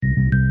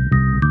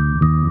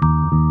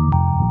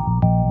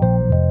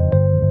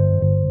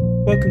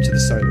Welcome to The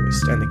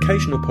Soloist, an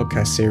occasional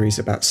podcast series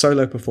about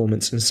solo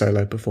performance and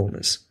solo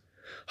performers.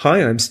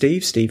 Hi, I'm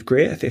Steve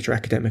Greer, a theatre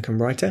academic and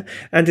writer,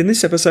 and in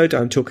this episode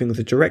I'm talking with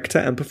the director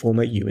and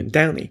performer Ewan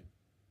Downie.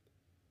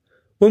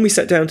 When we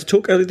sat down to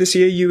talk earlier this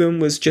year, Ewan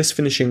was just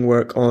finishing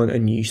work on a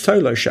new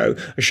solo show,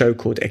 a show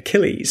called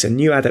Achilles, a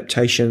new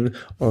adaptation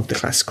of the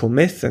classical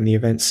myth and the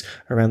events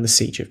around the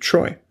siege of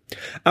Troy.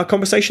 Our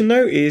conversation,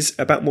 though, is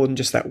about more than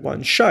just that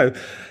one show.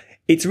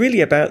 It's really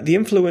about the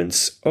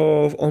influence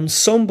of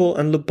ensemble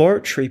and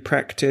laboratory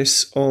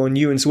practice on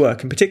Ewan's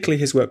work, and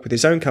particularly his work with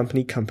his own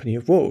company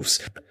of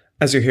Wolves.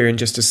 As you'll hear in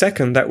just a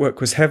second, that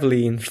work was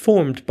heavily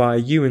informed by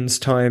Ewan's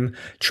time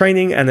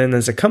training and then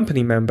as a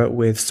company member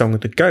with Song of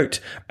the Goat,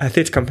 a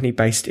theatre company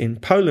based in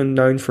Poland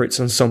known for its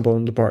ensemble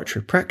and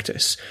laboratory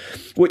practice.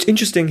 What's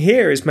interesting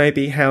here is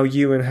maybe how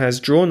Ewan has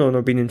drawn on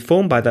or been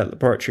informed by that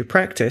laboratory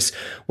practice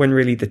when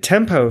really the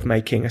tempo of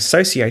making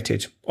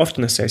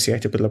often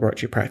associated with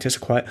laboratory practice, a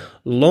quite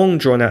long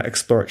drawn-out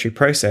exploratory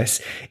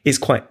process, is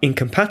quite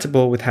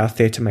incompatible with how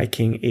theatre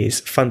making is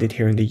funded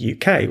here in the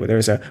UK, where there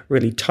is a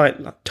really tight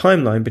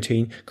timeline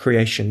between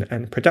creation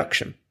and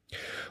production.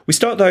 We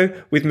start, though,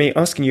 with me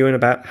asking Ewan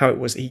about how it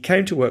was that he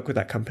came to work with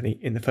that company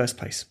in the first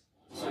place.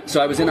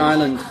 So I was in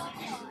Ireland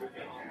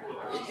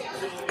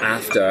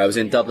I was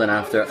in Dublin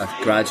after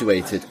I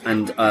graduated,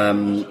 and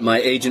my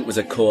agent was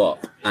a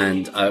co-op,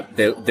 and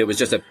there was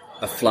just a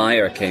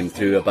flyer came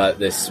through about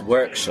this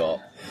workshop.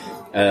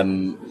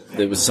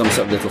 There was some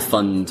sort of little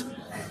fund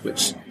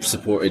which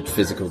supported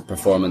physical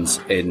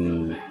performance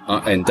in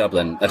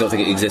Dublin. I don't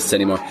think it exists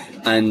anymore.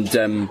 And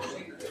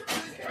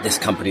this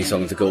company,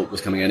 Song of the Goat,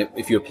 was coming in.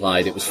 If you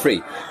applied, it was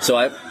free. So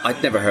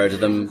I'd never heard of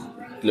them.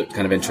 Looked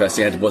kind of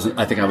interesting. I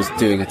think I was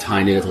doing a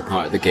tiny little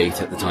part at the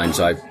gate at the time,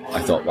 so I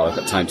thought, well, I've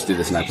got time to do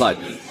this, and I applied.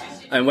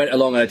 I went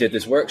along and I did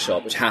this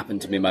workshop, which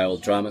happened to be my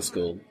old drama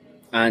school.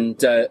 And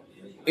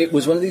it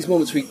was one of these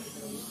moments we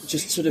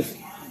just sort of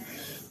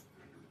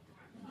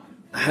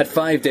had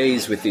 5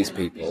 days with these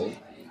people,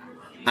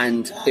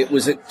 and it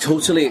was a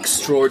totally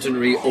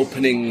extraordinary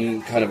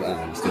opening kind of,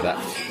 let's do that,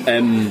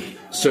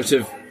 sort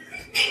of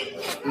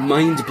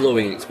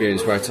mind-blowing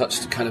experience where I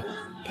touched kind of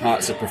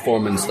parts of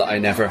performance that I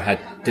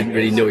didn't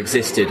really know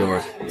existed,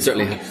 or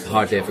certainly had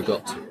hardly ever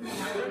got to.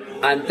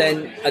 And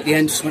then at the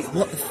end just went,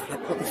 what the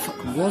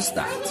fuck was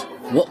that?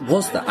 What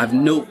was that? I have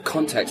no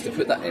context to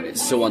put that in.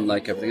 It's so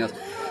unlike everything else.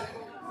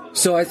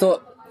 So I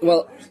thought,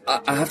 well,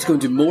 I have to go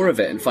and do more of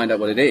it and find out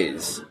what it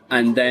is.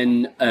 And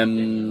then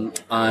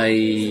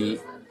I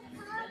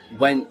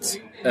went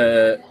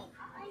a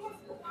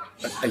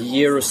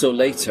year or so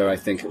later, I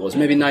think it was,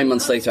 maybe 9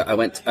 months later, I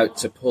went out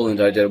to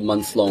Poland. I did a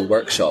month-long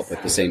workshop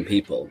with the same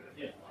people,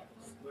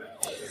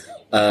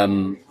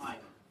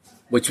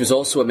 which was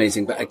also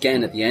amazing. But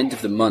again, at the end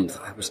of the month,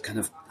 I was kind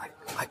of,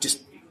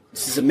 this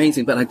is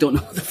amazing, but I don't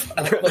know what the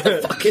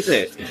fuck is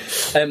it?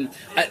 And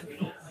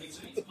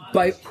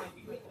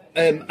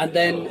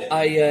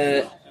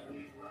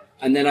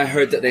then I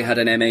heard that they had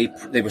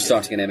they were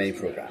starting an MA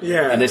program.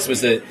 Yeah. And this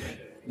was the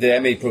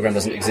MA program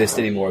doesn't exist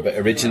anymore, but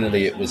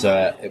originally it was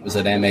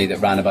an MA that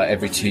ran about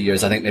every 2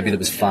 years. I think maybe there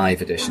was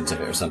 5 editions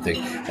of it or something,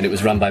 and it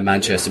was run by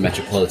Manchester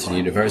Metropolitan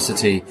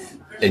University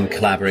in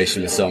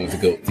collaboration with Song of the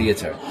Goat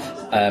Theatre.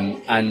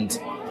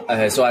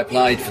 So I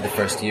applied for the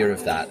first year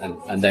of that,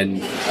 and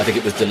then I think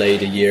it was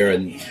delayed a year,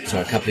 and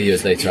so a couple of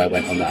years later I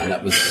went on that, and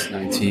that was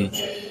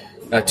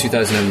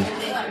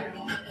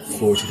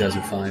 2004,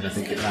 2005, I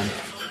think it ran.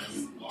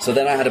 So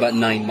then I had about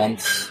 9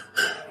 months.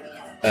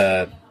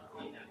 And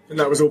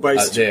that was all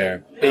based out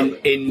there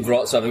in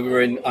Wrocław. We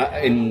were in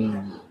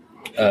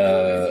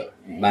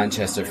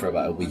Manchester for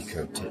about a week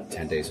or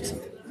 10 days or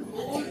something.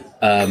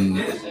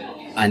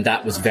 And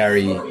that was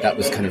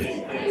kind of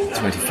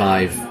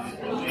 25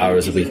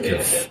 hours a week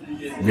of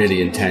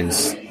really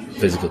intense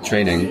physical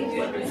training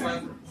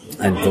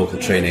and vocal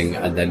training,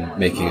 and then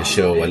making a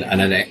show and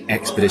an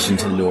expedition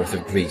to the north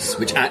of Greece,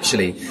 which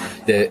actually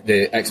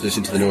the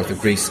expedition to the north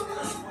of Greece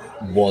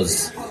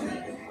was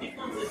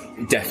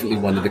definitely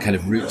one of the kind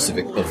of roots of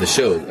the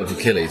show, of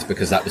Achilles,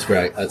 because that was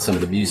where some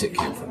of the music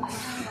came from,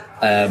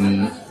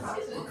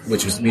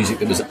 which was music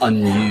that was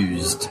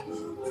unused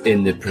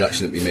in the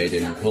production that we made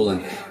in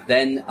Poland.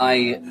 Then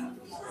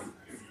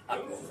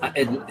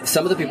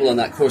some of the people on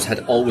that course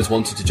had always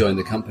wanted to join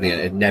the company,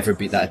 and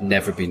that had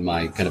never been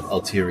my kind of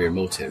ulterior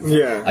motive.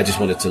 Yeah. I just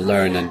wanted to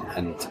learn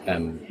and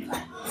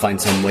find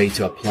some way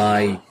to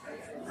apply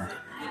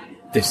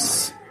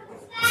this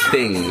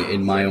thing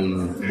in my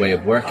own way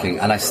of working,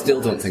 and I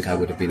still don't think I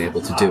would have been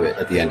able to do it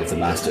at the end of the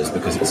Masters,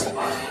 because it's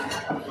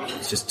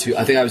just too,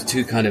 I think I was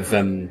too kind of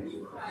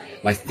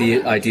my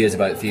ideas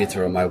about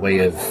theatre, or my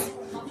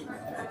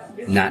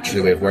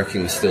natural way of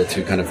working, was still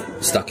too kind of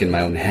stuck in my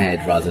own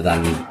head rather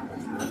than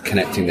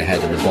connecting the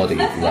head and the body,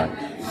 if you like.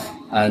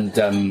 And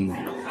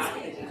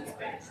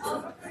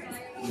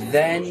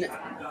then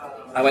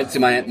I went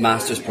to my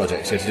Masters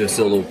project, so to do a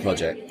solo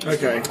project,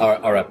 okay,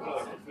 or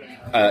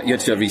you had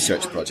to do a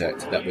research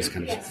project. That was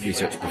kind of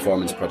research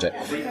performance project,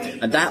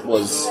 and that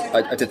was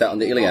I did that on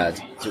the Iliad.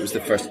 So it was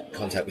the first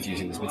contact with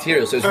using this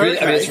material. So it's really,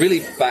 I mean, it's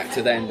really back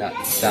to then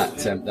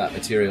that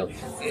material.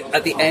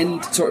 At the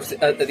end,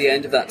 at the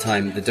end of that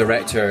time, the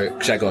director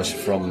Grzegorz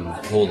from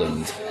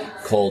Poland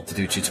called to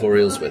do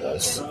tutorials with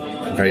us.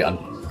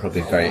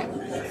 Probably very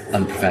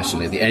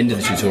unprofessionally. At the end of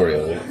the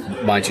tutorial,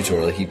 my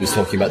tutorial, he was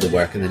talking about the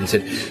work, and then he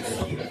said,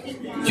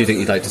 "Do you think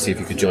you'd like to see if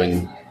you could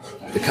join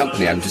the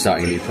company? I'm just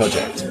starting a new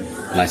project."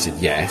 And I said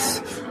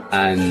yes,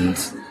 and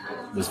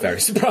was very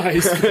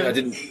surprised.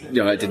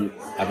 It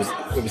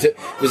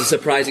was a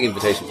surprising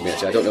invitation for me,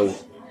 actually. I don't know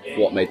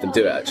what made them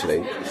do it, actually,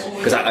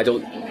 because I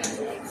don't.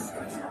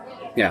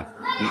 Yeah,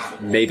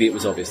 maybe it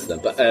was obvious to them,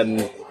 but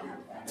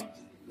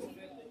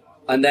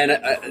and then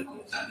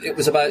it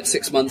was about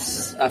 6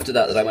 months after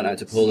that I went out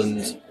to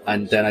Poland,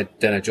 and then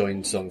I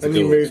joined Songs. And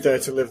you moved there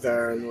to live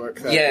there and work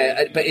there.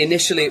 Yeah, but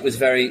initially it was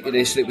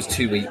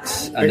 2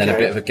 weeks, and then a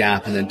bit of a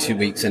gap, and then 2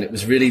 weeks, and it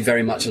was really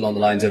very much along the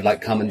lines of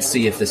like, come and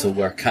see if this will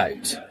work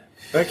out.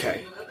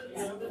 Okay.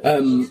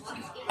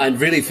 And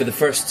really for the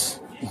first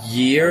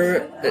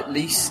year at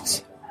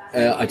least,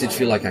 I did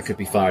feel like I could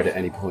be fired at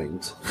any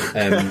point.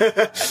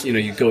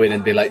 You go in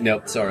and be like,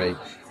 nope, sorry.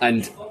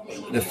 And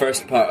the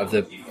first part of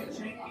the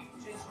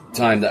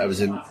time that I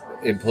was in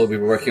Poland, we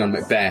were working on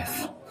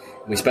Macbeth.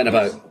 We spent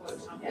about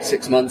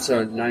 6 months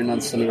or 9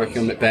 months something working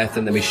on Macbeth,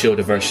 and then we showed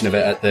a version of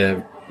it at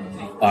the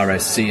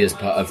RSC as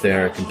part of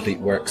their Complete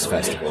Works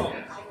Festival.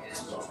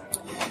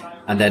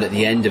 And then at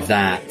the end of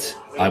that,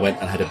 I went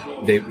and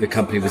the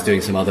company was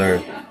doing some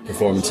other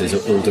performances,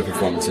 older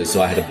performances,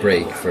 so I had a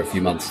break for a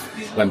few months.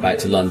 Went back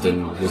to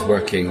London, was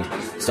working,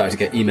 started to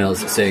get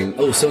emails saying,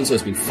 oh,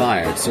 so-and-so's been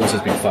fired,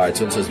 so-and-so's been fired,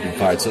 so-and-so's been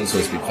fired,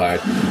 so-and-so's been fired,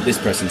 this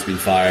person's been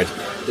fired,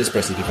 this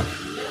person's been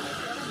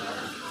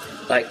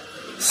fired. Like,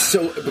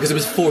 so, because there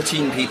was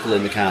 14 people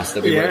in the cast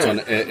that we worked on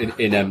that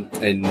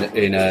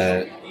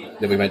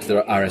we went to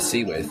the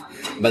RSC with.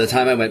 And by the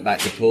time I went back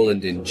to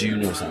Poland in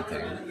June or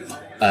something,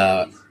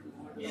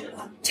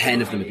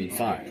 10 of them had been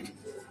fired.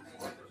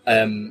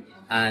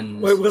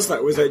 And why was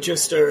that? Was that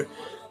just the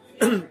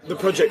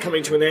project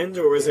coming to an end,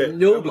 or was it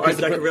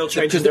a real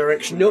change in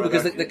direction? No,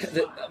 because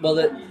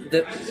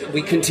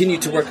we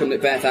continued to work on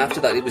Macbeth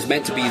after that. It was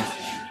meant to be.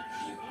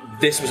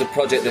 This was a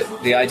project that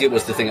the idea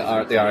was the thing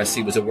at the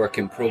RSC was a work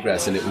in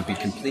progress, and it would be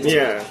completed.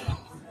 Yeah.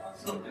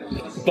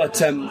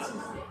 But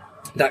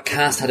that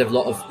cast had there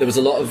was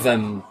a lot of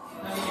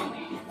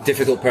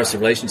difficult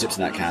personal relationships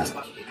in that cast.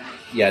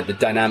 Yeah, the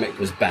dynamic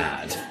was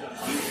bad.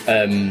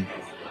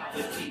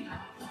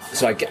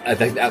 So I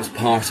think that was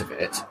part of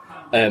it.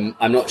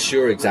 I'm not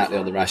sure exactly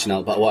on the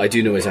rationale, but what I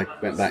do know is I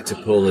went back to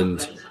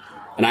Poland,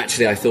 and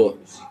actually I thought,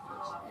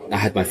 I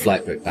had my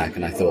flight booked back,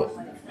 and I thought,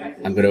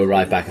 I'm going to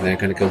arrive back and they're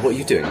going to go, what are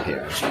you doing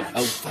here?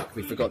 Oh, fuck,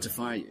 we forgot to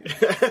fire you.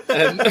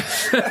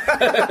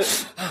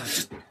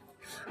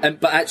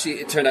 But actually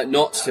it turned out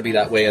not to be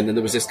that way, and then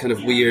there was this kind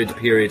of weird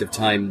period of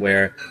time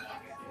where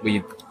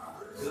we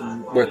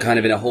were kind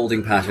of in a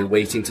holding pattern,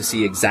 waiting to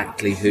see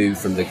exactly who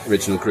from the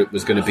original group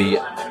was going to be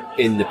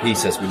in the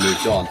piece as we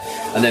moved on.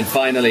 And then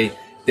finally,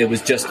 there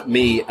was just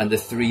me and the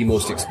 3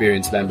 most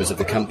experienced members of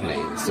the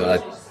company. So I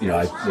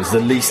was the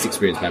least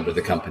experienced member of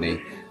the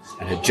company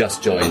and had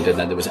just joined. And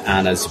then there was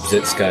Anna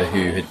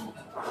Porubcansky,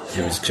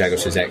 who was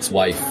Grzegorz's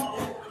ex-wife,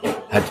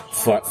 had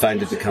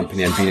founded the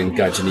company and been in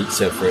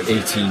Garjanica for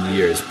 18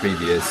 years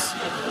previous.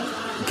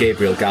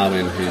 Gabriel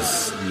Gowan,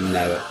 who's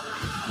now at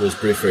Rose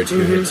Bruford,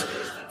 who had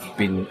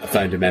been a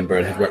founder member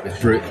and had worked with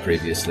Brooke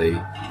previously,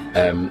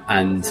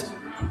 and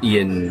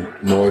Ian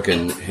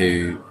Morgan,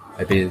 who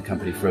had been in the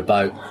company for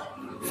about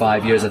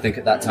 5 years, I think,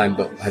 at that time,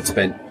 but had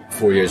spent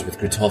 4 years with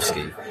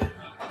Grotowski.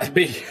 And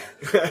me,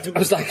 I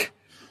was like,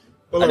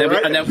 well,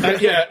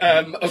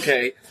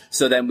 okay.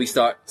 So then we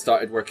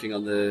started working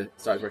on the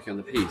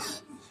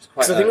piece.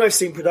 So I think I've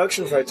seen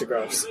production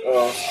photographs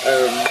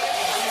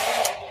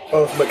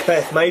of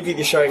Macbeth. Maybe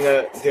they're showing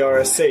at the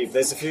RSC.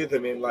 There's a few of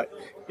them in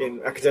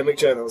academic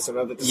journals and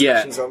other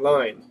discussions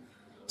online.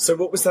 So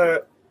what was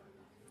that?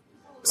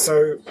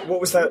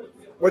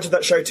 What did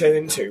that show turn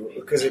into?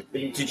 Because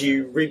did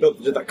you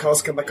rebuild? Did that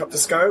cast come back up to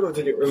scale, or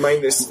did it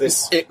remain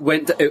this? It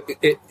went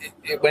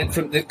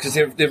from because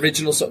the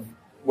original sort of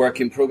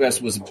work in progress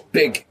was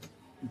big,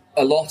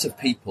 a lot of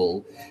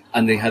people,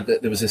 and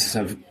there was this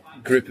sort of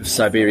group of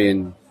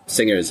Siberian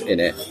singers in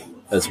it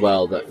as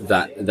well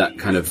that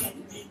kind of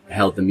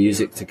held the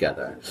music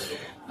together.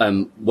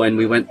 When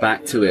we went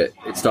back to it,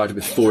 it started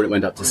with 4, it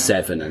went up to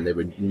 7, and they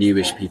were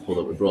newish people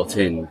that were brought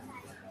in,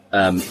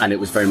 and it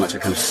was very much a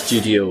kind of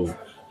studio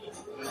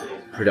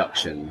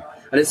production.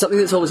 And it's something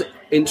that's always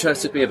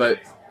interested me about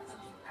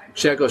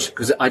Grzegorz,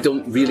 because I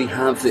don't really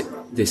have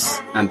this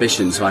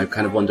ambition, so I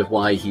kind of wondered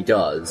why he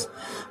does,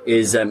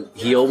 is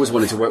he always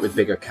wanted to work with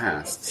bigger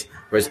casts,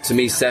 whereas to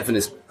me 7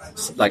 is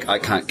like, I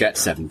can't get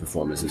 7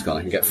 performers in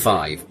Scotland, I can get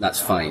 5, that's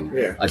fine.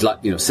 Yeah. I'd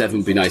like, 7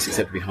 would be nice,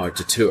 except it'd be hard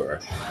to tour.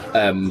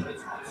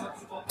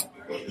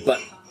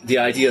 But the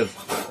idea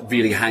of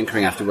really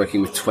hankering after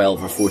working with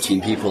 12 or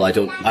 14 people, I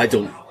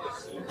don't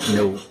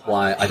know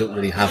why I don't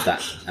really have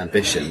that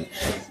ambition.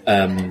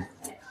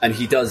 And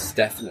he does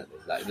definitely.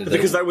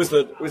 Because that was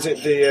what's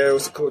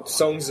it called?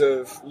 Songs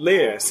of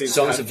Lear.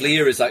 Songs of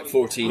Lear is like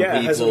 14 people,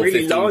 it has a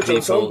really 15 large people.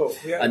 ensemble.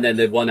 Yeah. And then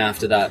the one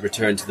after that,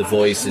 Return to the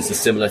Voice, is a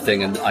similar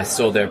thing. And I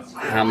saw their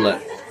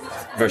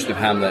version of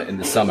Hamlet in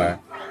the summer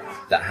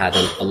that had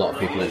a lot of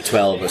people in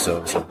 12 or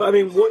so. But I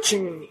mean,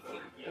 watching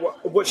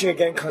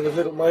again kind of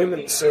little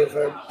moments of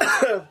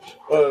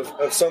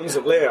Songs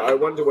of Lear, I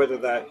wonder whether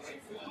that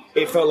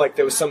it felt like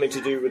there was something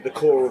to do with the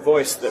choral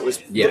voice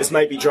that's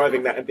maybe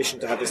driving that ambition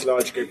to have this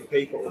large group of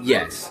people.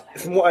 Yes.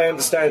 From what I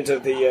understand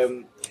of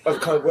the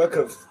kind of work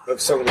of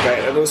Song of the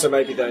Day, and also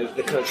maybe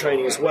the kind of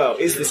training as well,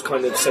 is this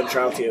kind of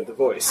centrality of the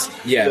voice.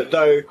 Yeah.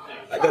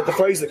 That the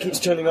phrase that keeps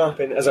turning up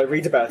as I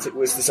read about it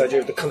was this idea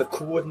of the kind of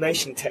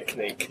coordination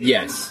technique.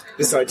 Yes.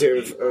 This idea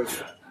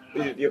of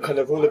your kind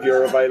of all of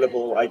your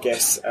available, I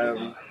guess,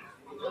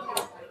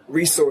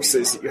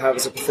 resources that you have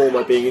as a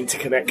performer being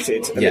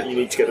interconnected, and that you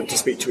need to get them to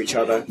speak to each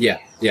other. Yeah.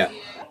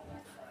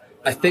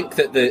 I think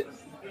that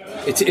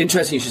it's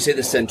interesting you should say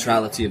the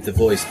centrality of the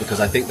voice, because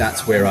I think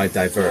that's where I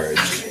diverge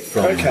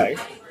from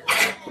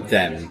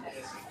them.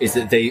 Is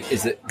that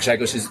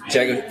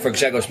for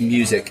Grzegorz,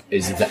 music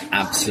is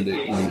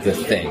absolutely the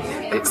thing.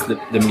 It's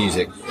the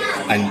music,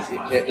 and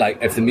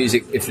if the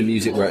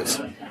music works.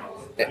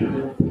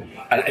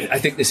 I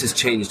think this has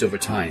changed over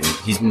time.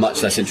 He's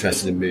much less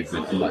interested in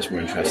movement and much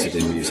more interested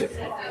in music,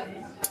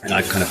 and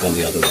I've kind of gone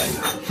the other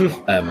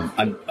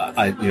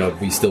way.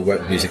 We still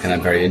work with music, and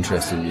I'm very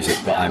interested in music,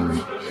 but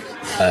I'm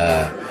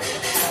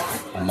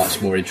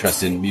much more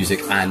interested in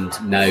music, and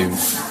now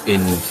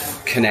in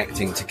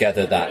connecting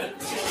together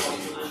that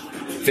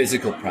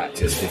physical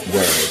practice with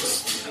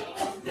words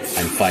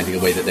and finding a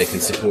way that they can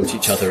support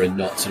each other and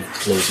not sort of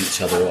close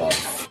each other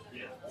off.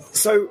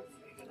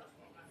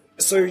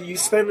 So you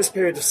spent this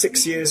period of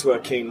 6 years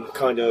working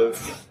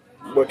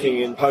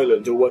in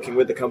Poland, or working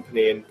with the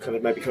company, and kind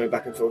of maybe coming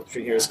back and forth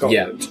between here and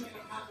Scotland. Yeah.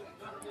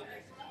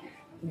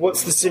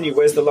 What's the sinew?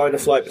 Where's the line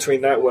of flight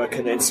between that work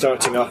and then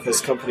starting up as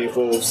Company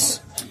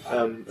Evolves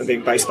and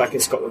being based back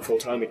in Scotland full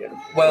time again?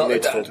 Well,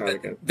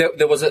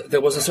 there was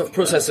a sort of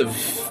process of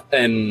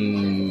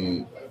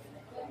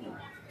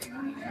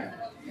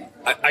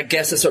I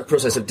guess a sort of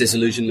process of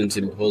disillusionment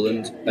in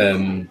Poland.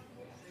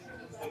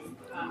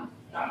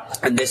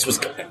 And this was,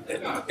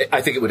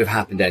 I think it would have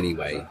happened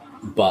anyway,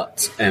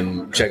 but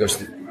Grzegorz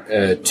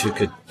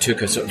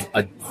took a sort of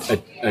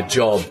a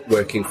job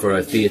working for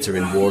a theatre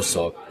in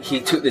Warsaw. He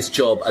took this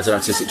job as an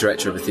artistic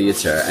director of a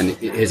theatre, and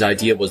his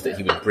idea was that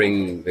he would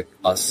bring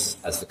us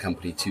as the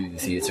company to the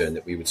theatre, and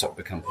that we would sort of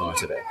become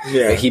part of it.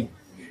 Yeah. But he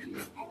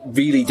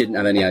really didn't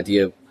have any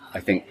idea, I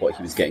think, what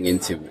he was getting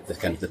into, the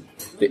kind of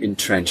the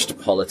entrenched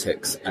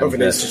politics of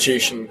an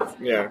institution.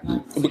 Yeah,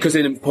 because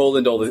in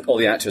Poland all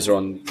the actors are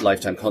on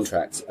lifetime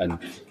contracts, and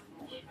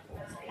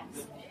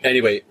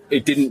anyway,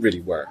 it didn't really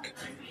work.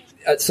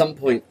 At some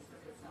point,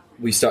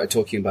 we started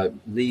talking about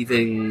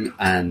leaving,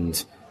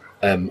 and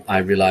I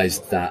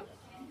realised that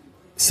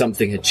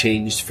something had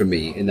changed for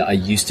me, in that I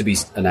used to be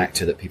an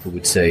actor that people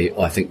would say,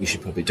 "Oh, I think you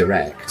should probably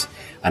direct,"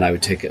 and I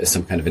would take it as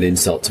some kind of an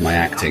insult to my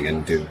acting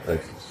and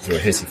throw a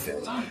hissy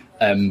fit.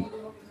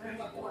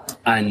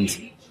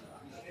 And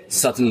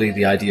suddenly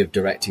the idea of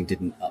directing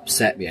didn't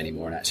upset me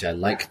anymore, and actually I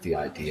liked the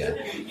idea.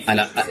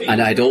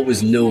 And I'd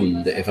always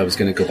known that if I was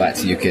going to go back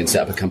to the UK and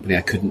set up a company,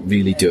 I couldn't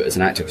really do it as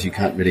an actor, because you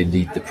can't really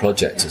lead the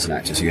project as an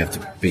actor, so you have to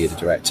be the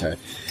director.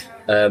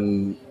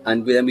 And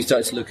then we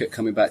started to look at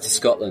coming back to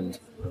Scotland.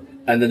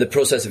 And then the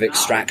process of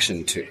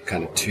extraction took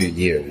kind of 2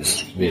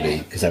 years, really,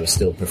 because I was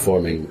still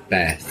performing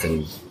Beth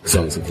and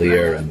Songs of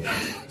Lear and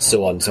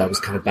so on, so I was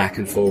kind of back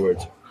and forward.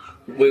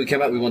 When we came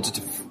back, we wanted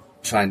to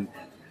try and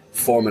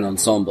form an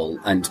ensemble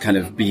and kind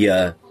of be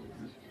I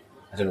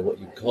don't know what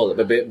you'd call it,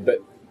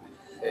 but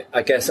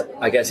I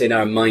guess in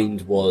our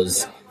mind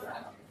was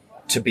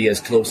to be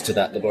as close to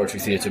that laboratory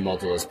theatre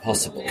model as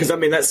possible. Because I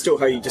mean, that's still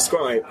how you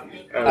describe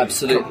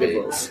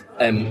absolutely.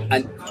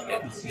 And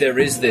there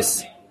is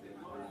this.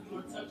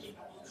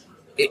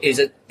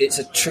 It's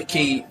a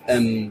tricky.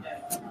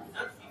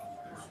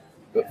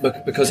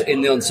 Because in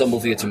the ensemble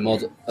theatre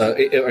model,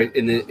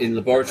 in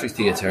laboratory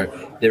theatre,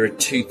 there are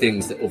two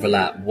things that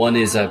overlap. One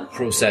is a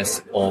process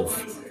of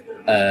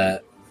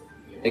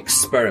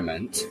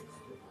experiment,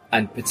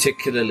 and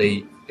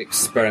particularly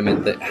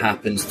experiment that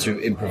happens through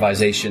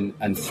improvisation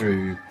and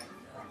through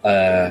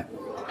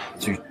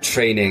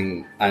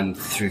training and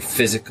through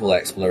physical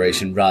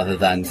exploration rather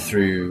than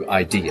through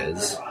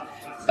ideas.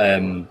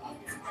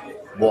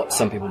 What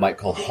some people might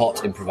call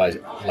hot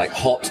improvising, like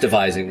hot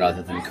devising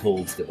rather than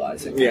cold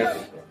devising. Yeah.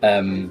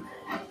 The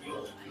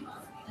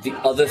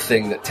other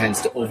thing that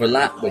tends to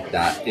overlap with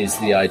that is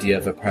the idea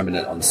of a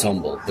permanent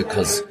ensemble,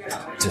 because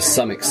to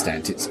some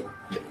extent it's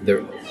there,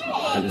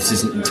 and this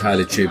isn't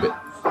entirely true, but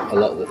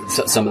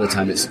some of the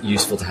time it's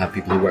useful to have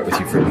people who work with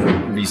you for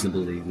a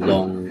reasonably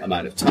long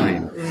amount of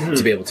time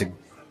to be able to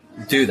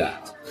do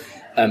that.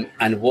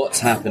 And what's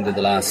happened in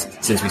the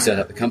since we set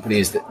up the company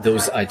is that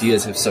those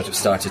ideas have sort of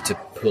started to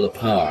pull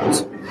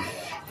apart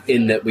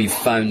in that we've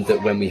found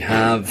that when we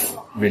have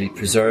really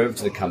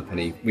preserved the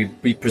company,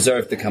 we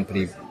preserved the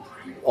company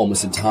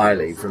almost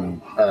entirely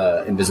from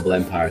Invisible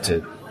Empire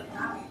to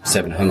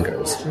Seven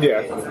Hungers.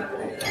 Yeah.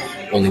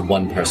 Only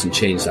one person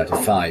changed out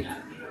of 5.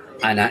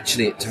 And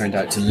actually it turned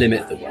out to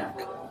limit the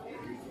work.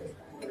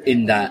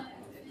 In that,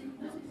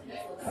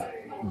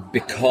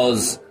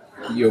 because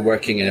you're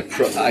working in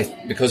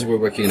because we're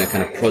working in a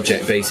kind of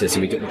project basis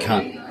and we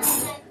can't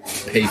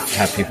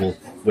have people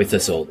with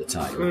us all the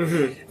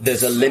time,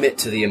 there's a limit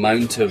to the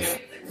amount of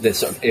the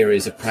sort of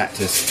areas of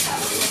practice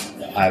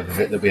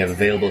that we have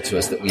available to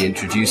us that we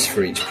introduce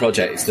for each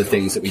project. It's the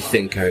things that we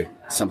think are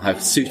somehow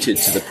suited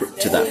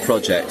to that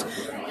project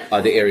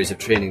are the areas of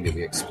training that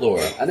we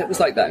explore. And it was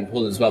like that in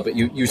Poland as well, but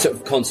you sort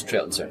of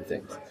concentrate on certain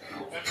things.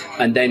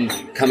 And then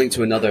coming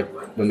to another,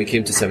 when we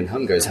came to Seven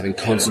Hungers, having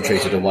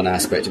concentrated on one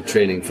aspect of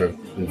training for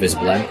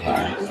Invisible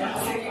Empire,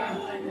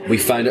 we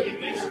found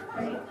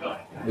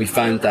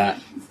that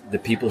the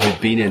people who'd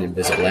been in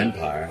Invisible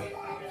Empire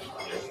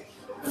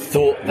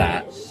thought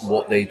that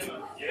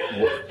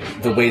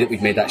the way that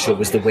we'd made that show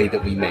was the way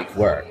that we make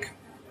work,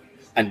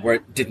 and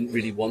didn't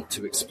really want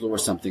to explore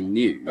something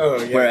new.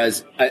 Oh, yeah.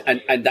 Whereas,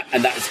 and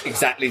that's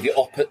exactly the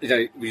opposite. You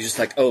know, we're just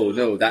like, oh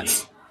no,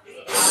 that's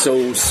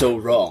so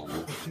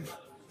wrong.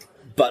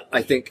 But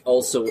I think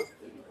also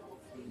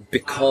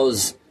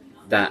because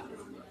that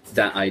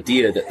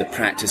idea that the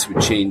practice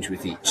would change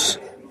with each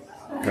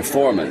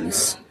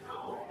performance.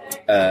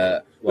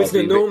 It's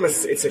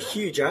enormous. It's a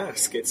huge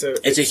ask. It's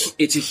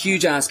a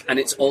huge ask, and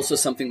it's also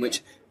something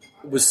which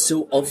was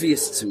so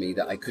obvious to me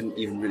that I couldn't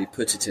even really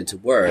put it into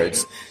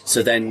words.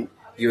 So then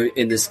you're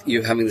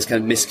having this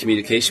kind of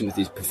miscommunication with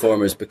these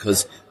performers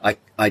because I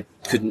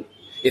couldn't.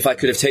 If I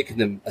could have taken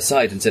them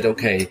aside and said,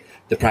 okay,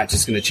 the practice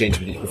is going to change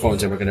with each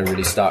performance and we're going to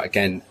really start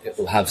again, it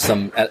will have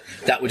some...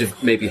 that would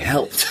have maybe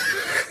helped.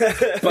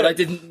 But I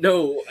didn't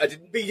know. I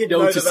didn't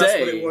know to that's say.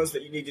 What it was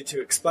that you needed to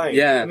explain.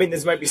 Yeah. I mean,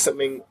 there's maybe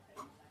something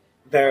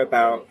there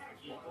about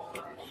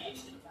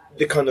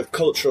the kind of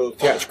cultural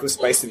theatrical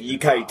space of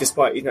the UK,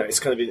 despite, it's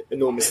kind of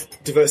enormous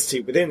diversity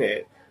within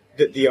it,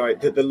 that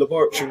the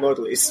laboratory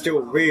model is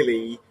still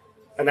really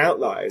an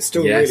outlier, it's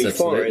still really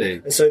foreign.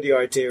 And so the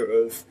idea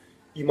of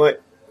you might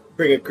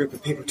bring a group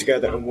of people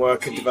together and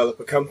work and develop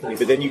a company,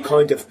 but then you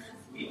kind of,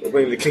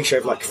 the cliche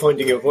of like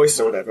finding your voice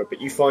or whatever, but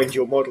you find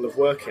your model of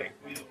working.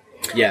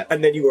 Yeah.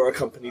 And then you are a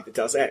company that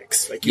does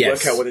X. Like you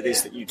work out what it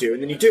is that you do,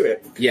 and then you do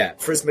it. Yeah.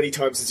 For as many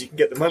times as you can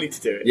get the money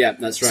to do it. Yeah,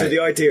 that's right. So the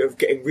idea of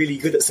getting really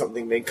good at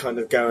something, then kind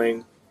of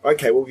going,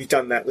 okay, well we've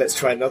done that, let's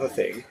try another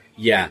thing.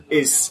 Yeah.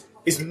 Is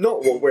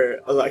not what we're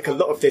like. A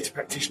lot of theatre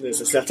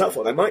practitioners are set up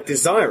for. They might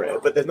desire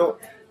it, but they're not.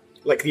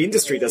 Like the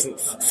industry doesn't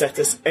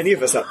set any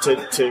of us up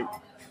to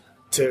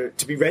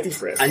be ready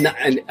for it. And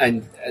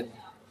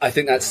I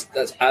think that's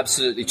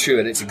absolutely true,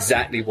 and it's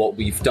exactly what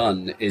we've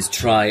done, is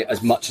try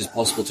as much as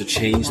possible to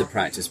change the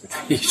practice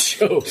between each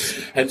show.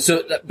 And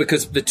so,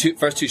 because the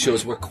first two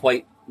shows were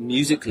quite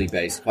musically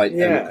based, quite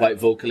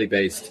vocally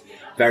based,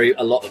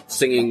 a lot of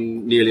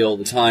singing nearly all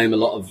the time, a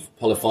lot of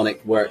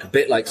polyphonic work, a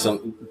bit like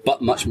song,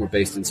 but much more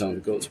based in Song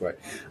of the Goats work.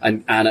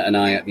 And Anna and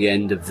I, at the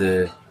end of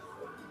the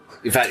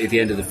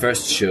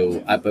first show,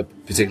 but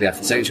particularly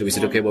after the second show, we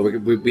said, okay, well,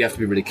 we have to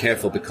be really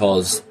careful,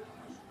 because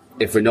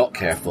if we're not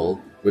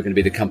careful, we're going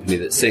to be the company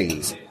that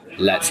sings.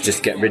 Let's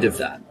just get rid of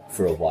that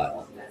for a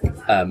while.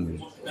 I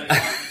mean,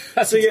 I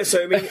was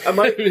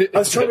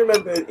trying to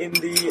remember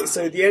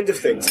the End of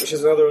Things, which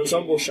is another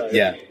ensemble show.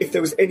 Yeah. If there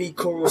was any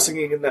choral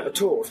singing in that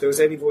at all, if there was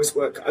any voice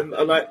work, and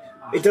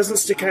it doesn't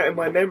stick out in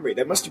my memory.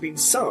 There must have been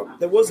some.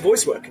 There was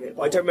voice work in it,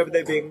 but I don't remember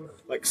there being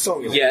like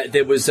song. Yeah,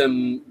 there was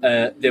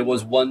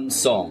one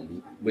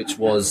song which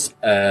was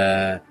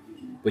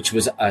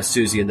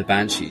Susie and the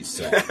Banshees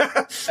song.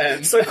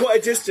 So quite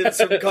a distance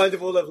from kind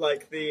of all of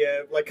like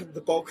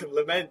the Balkan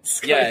laments.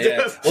 Kind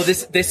of. Well,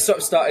 this sort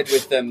of started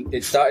with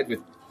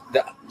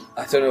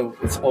I don't know.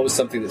 It's always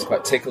something that's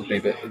quite tickled me,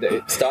 but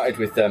it started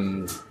with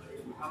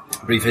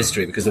Brief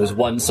History, because there was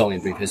one song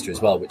in Brief History as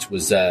well, which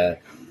was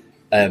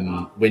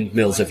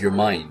Windmills of Your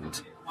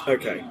Mind.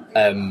 Okay.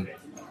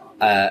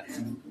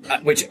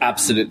 Which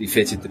absolutely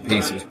fitted the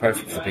piece. It was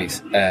perfect for the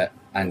piece,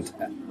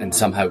 and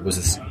somehow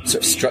was sort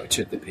of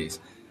structured the piece.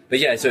 But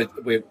yeah, so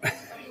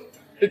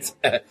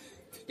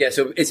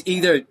so it's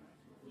either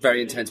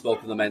very intense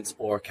Balkan laments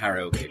or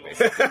karaoke,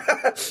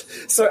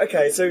 basically.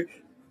 So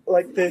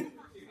like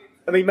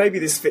maybe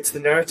this fits the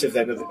narrative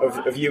then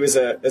of you as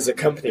a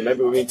company.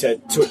 Maybe we need to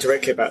talk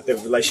directly about the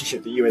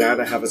relationship that you and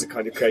Anna have as a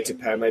kind of creative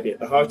pair, maybe at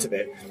the heart of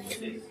it.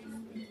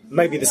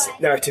 Maybe this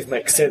narrative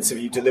makes sense of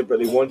you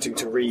deliberately wanting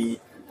to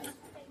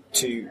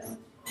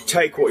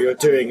take what you're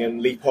doing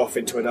and leap off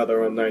into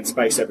another unknown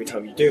space every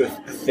time you do a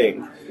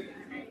thing.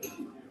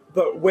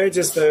 But when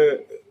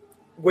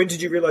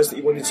did you realise that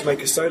you wanted to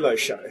make a solo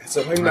show?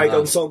 So having made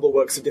ensemble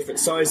works of different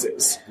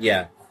sizes,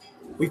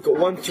 we've got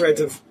one thread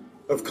of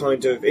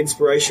kind of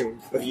inspiration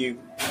of you,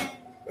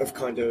 of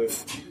kind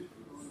of,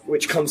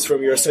 which comes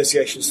from your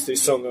associations through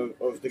Song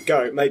of the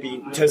Goat, maybe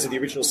in terms of the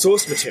original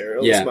source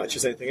material as much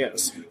as anything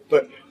else.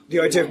 But the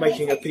idea of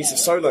making a piece of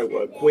solo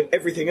work when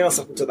everything else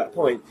up until that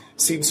point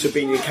seems to have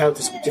been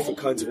encounters with different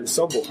kinds of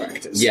ensemble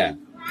practice. Yeah,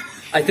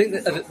 I think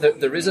that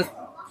there is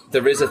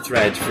a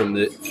thread from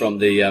the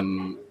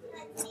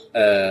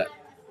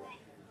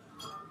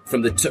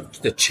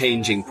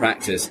changing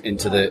practice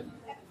into the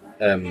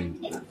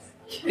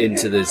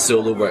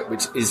solo work,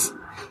 which is,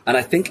 and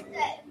I think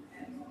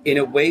in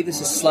a way this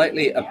is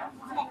slightly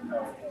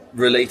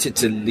related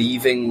to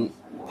leaving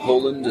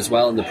Poland as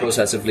well, in the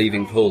process of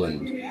leaving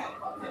Poland,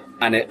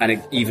 and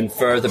it even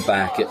further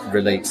back it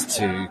relates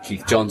to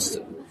Keith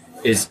Johnston.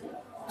 Is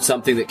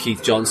something that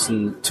Keith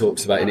Johnston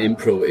talks about in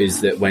impro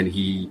is that when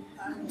he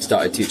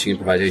started teaching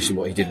improvisation,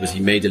 what he did was he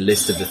made a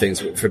list of the things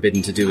that were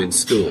forbidden to do in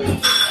school,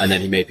 and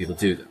then he made people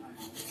do them.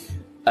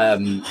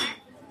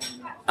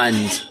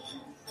 And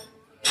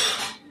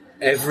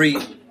every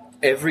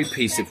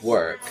piece of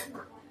work,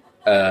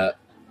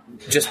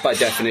 just by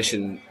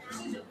definition,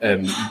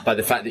 by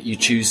the fact that you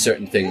choose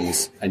certain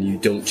things and you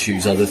don't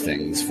choose other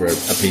things for a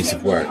piece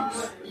of work,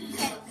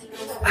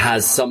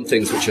 has some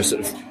things which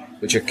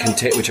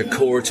are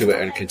core to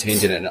it and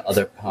contained in it, and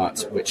other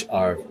parts which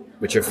are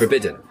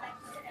forbidden.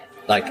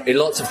 Like in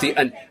lots of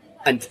and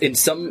in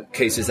some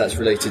cases that's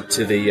related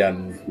to the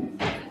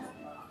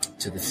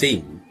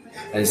theme,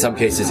 and in some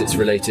cases it's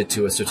related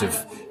to a sort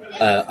of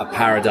a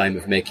paradigm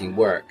of making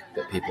work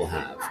that people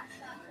have.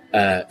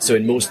 So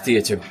in most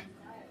theatre,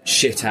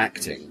 shit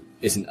acting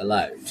isn't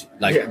allowed.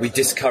 Like we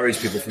discourage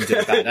people from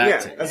doing bad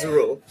acting. Yeah, as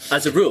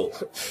a rule.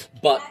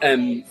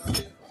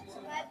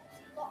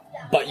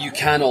 But you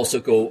can also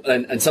go,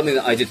 and something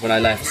that I did when I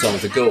left Song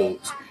of the Goat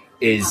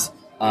is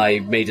I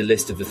made a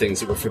list of the things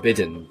that were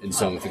forbidden in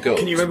Song of the Goat.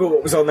 Can you remember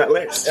what was on that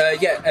list?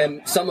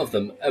 Some of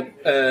them.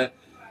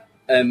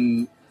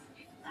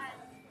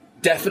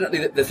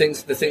 Definitely the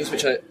things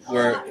which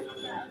were,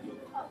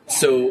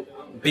 so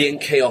being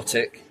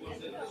chaotic,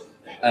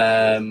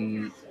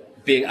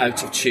 being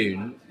out of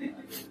tune,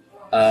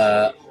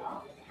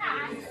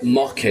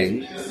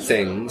 mocking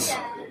things.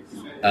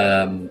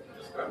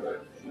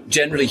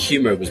 Generally,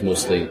 humour was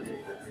mostly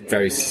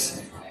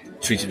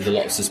treated with a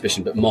lot of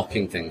suspicion, but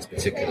mocking things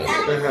particularly.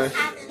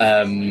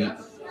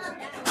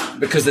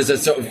 Because there's a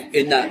sort of,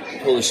 in that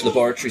Polish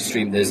laboratory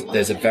stream, there's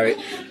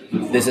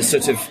a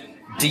sort of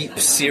deep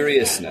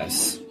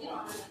seriousness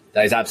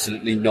that is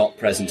absolutely not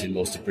present in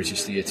most of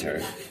British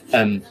theatre.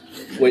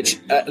 Which,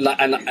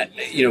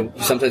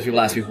 sometimes people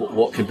ask me,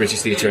 what can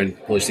British theatre and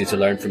Polish theatre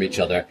learn from each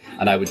other?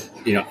 And I would,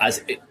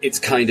 it's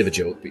kind of a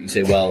joke, but you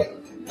say, well,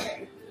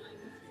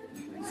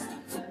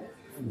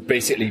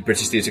 basically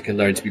British theatre can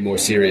learn to be more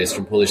serious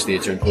from Polish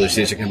theatre, and Polish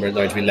theatre can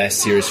learn to be less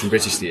serious from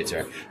British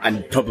theatre.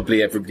 And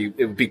probably it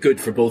would be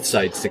good for both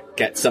sides to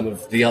get some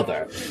of the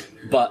other.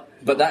 But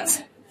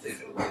that's,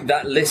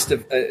 that list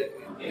of,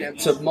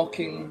 so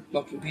mocking,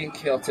 being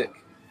chaotic,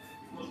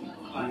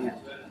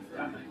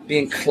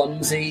 being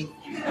clumsy,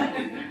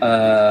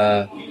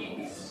 I'm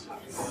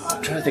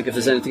trying to think if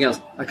there's anything else.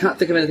 I can't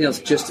think of anything else,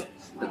 just,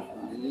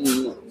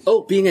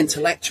 being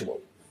intellectual.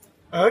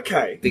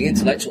 Okay. Being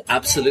intellectual,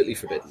 absolutely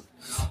forbidden.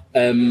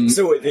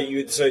 So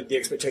the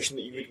expectation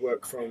that you would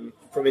work from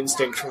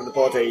instinct, from the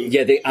body.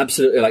 Yeah, they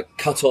absolutely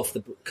cut up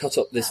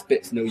this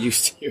bit's no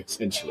use to you,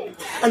 essentially.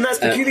 And that's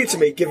peculiar to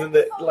me, given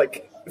that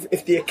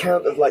if the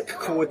account of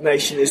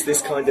coordination is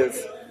this kind of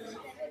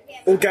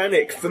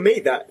organic, for me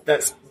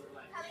that's.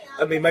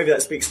 I mean, maybe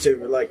that speaks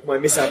to my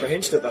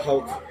misapprehension of the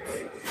whole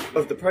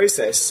of the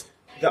process.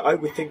 That I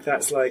would think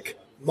that's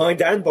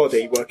mind and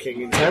body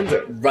working in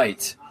tandem.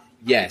 Right.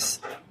 Yes.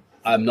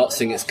 I'm not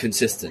saying it's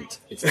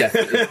consistent. It's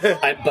definitely,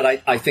 but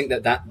I think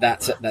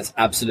that's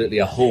absolutely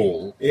a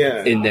hole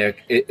in their.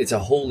 It's a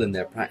hole in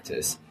their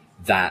practice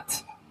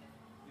that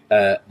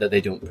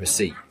they don't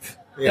perceive.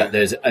 Yeah.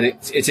 That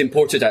it's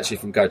imported actually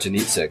from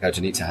Garjanitsa.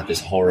 Garjanitsa had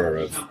this horror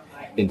of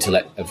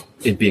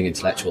being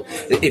intellectual.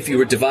 If you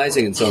were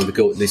devising in Song of the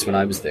Goat, at least when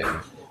I was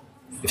there,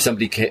 if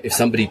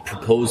somebody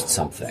proposed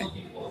something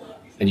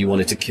and you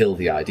wanted to kill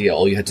the idea,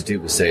 all you had to do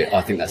was say,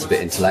 I think that's a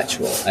bit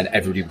intellectual, and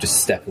everybody would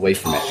just step away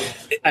from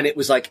it. And it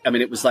was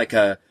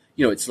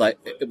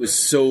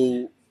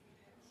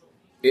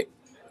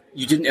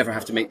you didn't ever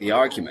have to make the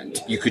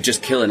argument. You could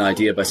just kill an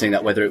idea by saying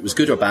that, whether it was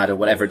good or bad or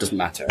whatever, it doesn't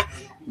matter.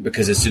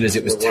 Because as soon as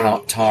it was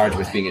tarred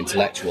with being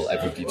intellectual,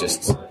 everybody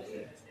just...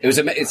 It's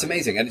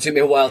amazing, and it took me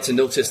a while to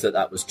notice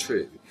that was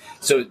true.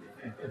 So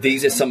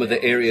these are some of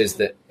the areas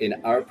that in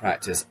our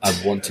practice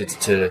I've wanted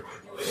to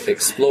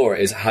explore,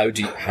 is how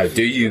do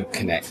you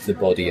connect the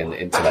body and the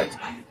intellect?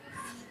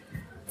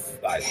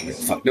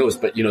 Fuck knows,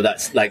 but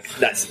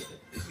that's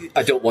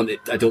I don't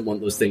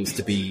want those things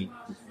to be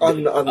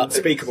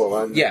unspeakable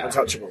and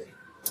untouchable.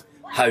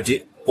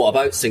 What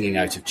about singing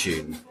out of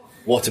tune?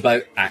 What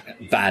about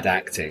bad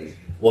acting?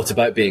 What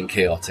about being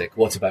chaotic?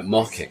 What about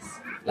mocking?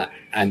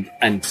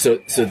 And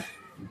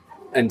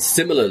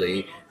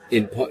similarly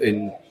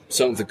in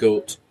Song of the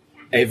Goat,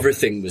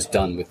 everything was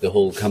done with the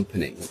whole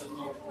company.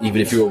 Even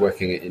if you were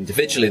working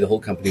individually, the whole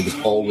company was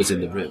always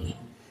in the room.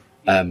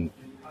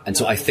 And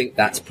so I think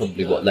that's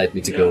probably what led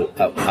me to go,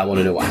 I want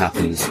to know what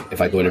happens if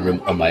I go in a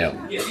room on my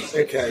own.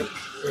 Okay.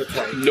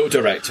 No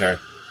director,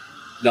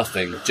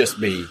 nothing, just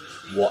me.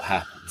 What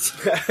happens?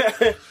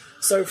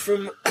 So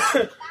from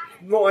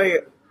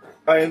what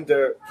I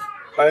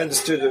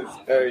understood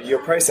of your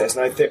process,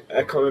 and I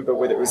can't remember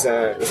whether it was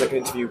like an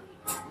interview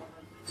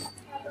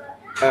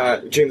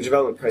during the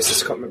development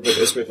process. I can't remember whether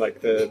it was with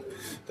like the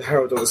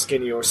Herald or the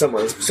Skinny or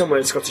someone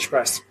in Scottish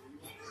Press.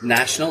 The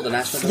National.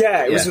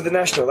 Yeah, it was with the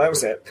National. That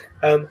was it.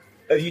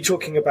 Are you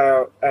talking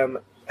about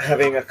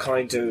having a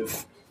kind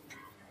of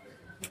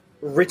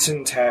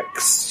written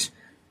text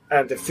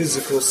and a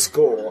physical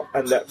score,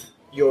 and that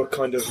your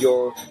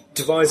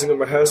devising and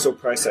rehearsal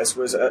process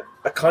was a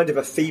kind of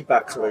a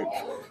feedback loop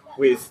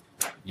with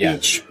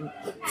each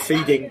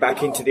feeding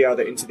back into the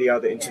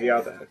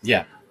other.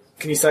 Yeah.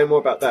 Can you say more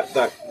about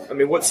that? I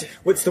mean, what's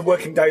the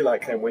working day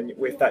like then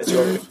if that's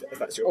your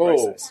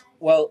process?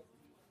 Well,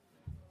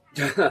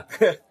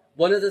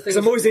 one of the things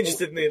I'm always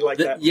interested in it like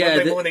that. Yeah,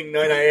 Monday morning,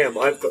 9 a.m.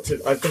 I've got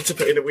to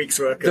put in a week's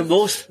work. The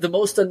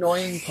most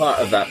annoying part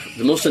of that,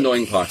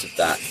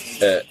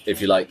 if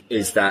you like,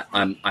 is that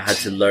I had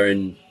to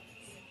learn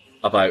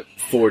about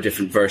 4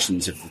 different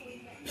versions of the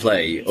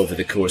play over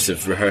the course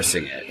of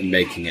rehearsing it and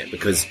making it,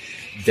 because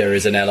there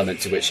is an element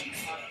to which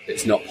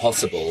it's not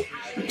possible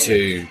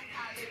to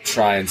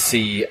try and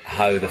see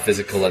how the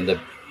physical and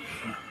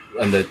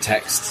the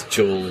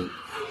textual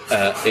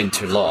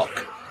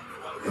interlock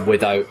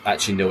without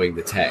actually knowing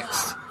the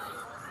text,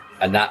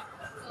 and that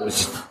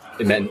was just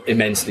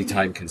immensely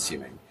time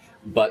consuming.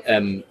 But I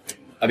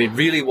mean,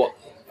 really,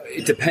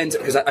 it depends,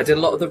 because I did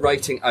a lot of the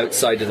writing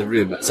outside of the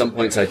room. At some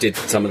points I did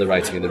some of the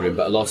writing in the room,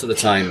 but a lot of the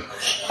time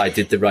I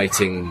did the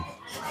writing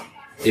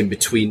in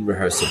between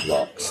rehearsal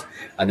blocks,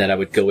 and then I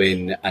would go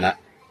in and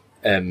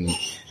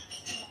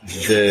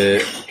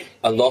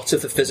a lot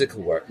of the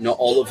physical work, not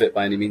all of it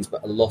by any means,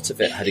 but a lot of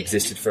it had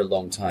existed for a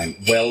long time,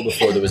 well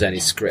before there was any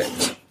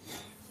script.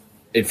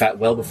 In fact,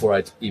 well before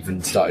I'd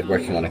even started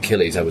working on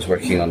Achilles, I was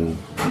working on...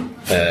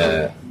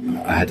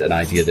 I had an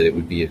idea that it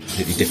would be a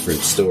completely different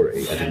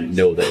story. I didn't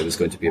know that it was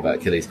going to be about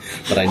Achilles,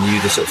 but I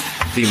knew the sort of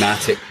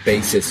thematic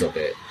basis of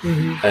it.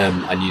 Mm-hmm.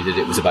 I knew that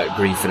it was about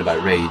grief and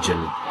about rage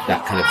and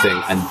that kind of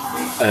thing.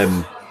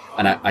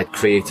 And I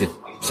created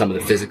some of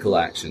the physical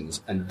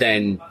actions. And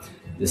then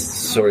this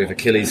story of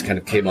Achilles kind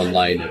of came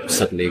online. It was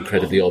suddenly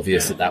incredibly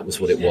obvious that was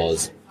what it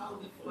was.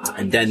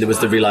 And then there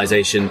was the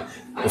realization,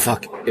 oh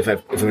fuck, if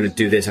I'm going to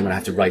do this, I'm going to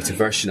have to write a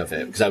version of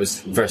it. Because I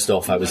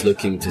was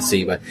looking to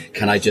see,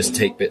 can I just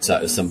take bits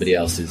out of somebody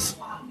else's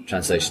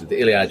translation of the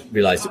Iliad?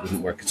 Realized it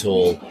wouldn't work at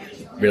all.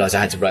 Realized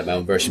I had to write my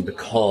own version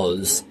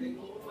because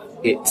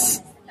it's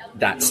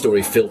that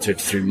story filtered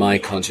through my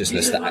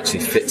consciousness that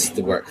actually fits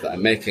the work that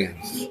I'm making.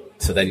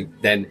 So then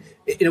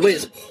in a way,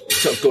 it's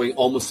sort of going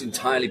almost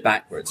entirely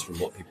backwards from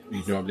what people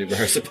you normally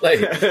rehearse a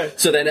play.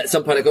 So then at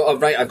some point I go, oh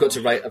right, I've got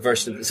to write a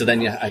version of it. So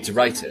then I had to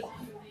write it.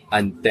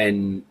 And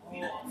then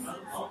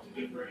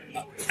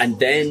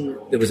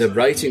there was a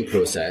writing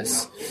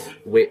process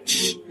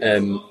which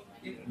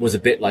was a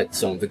bit like the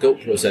Song of the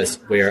Goat process,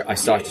 where I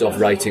started off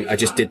writing. I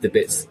just did the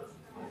bits.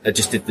 I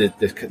just did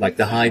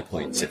the high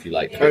points, if you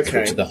like, the bits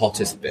which are the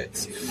hottest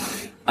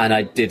bits. And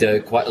I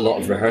did quite a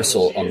lot of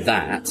rehearsal on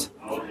that,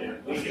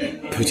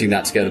 putting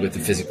that together with the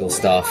physical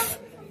stuff,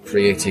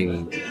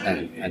 creating,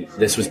 and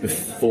this was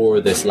before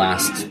this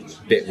last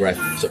bit where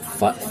I sort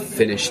of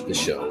finished the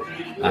show.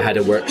 I had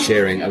a work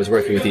sharing. I was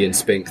working with Ian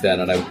Spink then,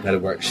 and I had a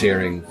work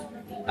sharing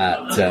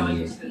at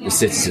the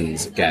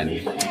Citizens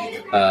again,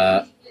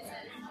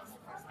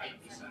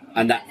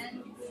 and that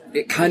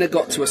it kind of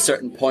got to a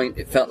certain point.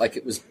 It felt like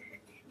it was.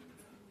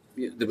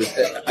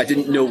 I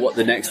didn't know what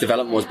the next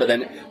development was, but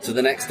then so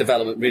the next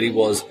development really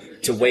was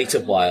to wait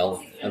a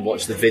while and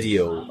watch the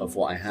video of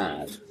what I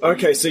had.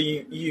 Okay, so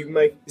you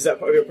make, is that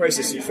part of your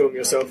process? You film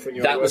yourself when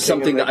you're That was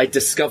something that I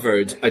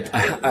discovered.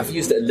 I've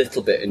used it a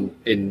little bit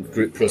in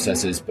group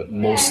processes, but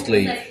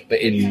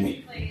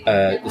in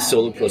the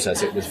solo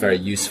process it was very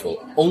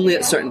useful. Only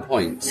at certain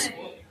points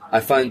I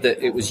found that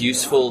it was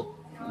useful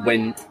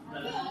when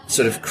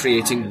sort of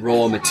creating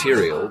raw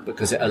material,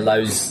 because it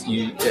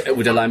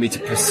would allow me to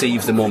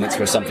perceive the moments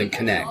where something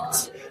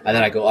connects, and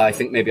then I go, I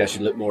think maybe I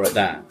should look more at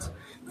that.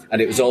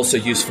 And it was also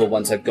useful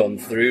once I'd gone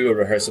through a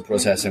rehearsal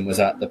process and was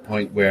at the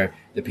point where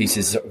the piece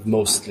is sort of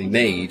mostly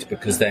made,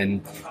 because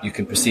then you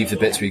can perceive the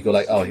bits where you go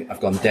like, oh, I've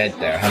gone dead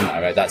there, haven't I?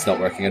 Right, that's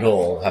not working at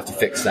all. I'll have to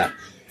fix that.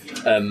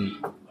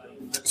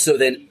 So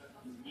then,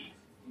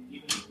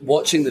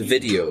 watching the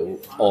video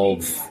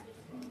of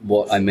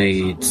what I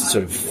made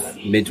sort of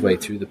midway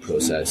through the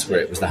process, where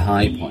it was the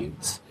high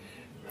points,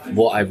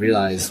 what I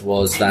realised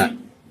was that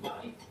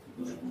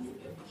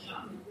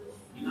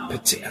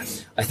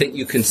I think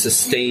you can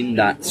sustain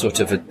that sort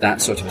of a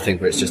thing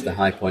where it's just the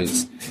high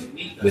points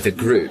with a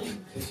group,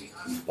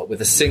 but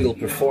with a single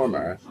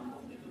performer,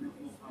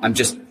 I'm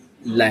just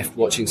left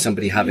watching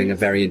somebody having a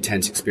very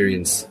intense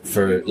experience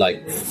for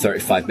like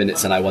 35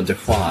 minutes, and I wonder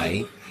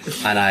why.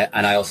 and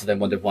I also then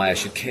wondered why I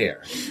should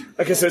care.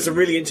 Okay, so it's a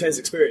really intense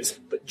experience,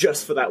 but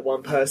just for that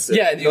one person.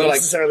 Yeah, and you're not like,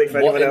 necessarily for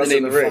anyone else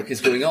in the room. What in the name of fuck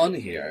is going on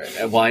here?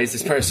 Why is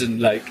this person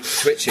like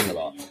twitching a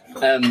lot?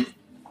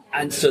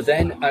 And so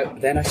then I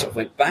sort of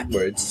went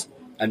backwards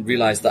and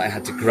realised that I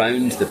had to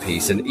ground the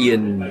piece. And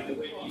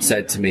Ian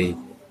said to me,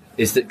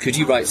 could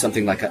you write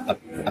something like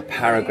a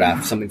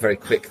paragraph, something very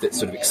quick that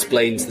sort of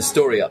explains the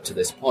story up to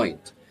this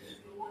point?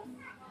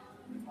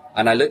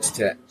 And I looked at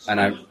it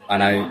and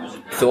I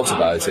thought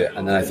about it,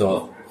 and then I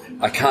thought,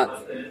 I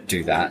can't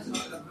do that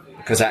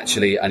because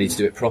actually I need to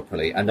do it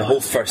properly. And the whole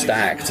first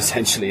act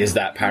essentially is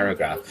that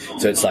paragraph.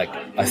 So it's like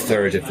a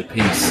third of the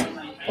piece,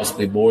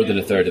 possibly more than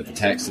a third of the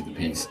text of the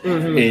piece,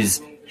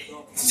 is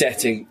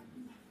setting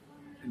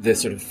the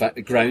sort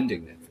of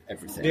grounding of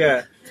everything.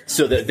 Yeah.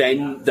 So that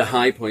then the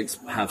high points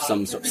have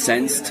some sort of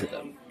sense to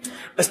them.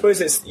 I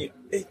suppose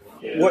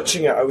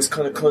watching it, I was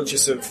kind of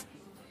conscious of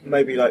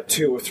maybe like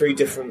 2 or 3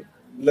 different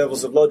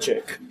levels of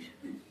logic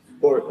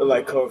or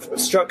like of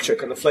structure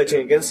kind of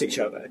floating against each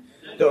other.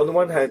 That on the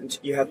one hand,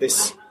 you have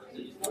this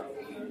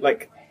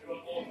like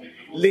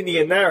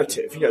linear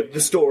narrative,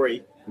 the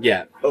story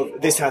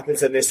of this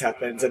happens and these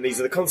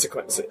are the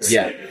consequences.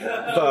 Yeah.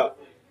 But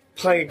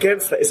playing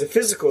against that is a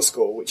physical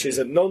score, which is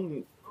a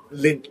literal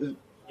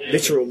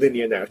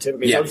linear narrative. I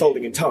mean, it's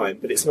unfolding in time,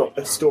 but it's not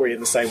a story in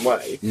the same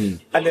way.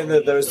 And then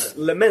there's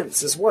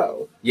laments as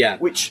well,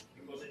 which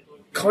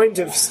kind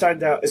of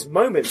stand out as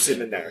moments in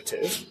the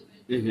narrative,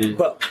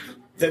 but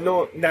they're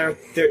not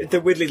they're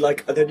weirdly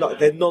like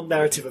they're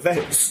non-narrative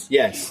events.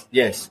 Yes.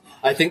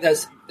 I think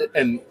that's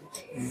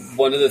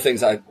one of the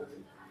things I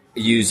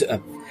use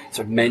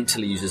sort of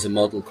mentally use as a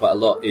model quite a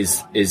lot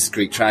is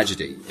Greek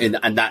tragedy,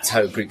 and that's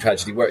how Greek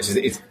tragedy works.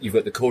 You've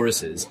got the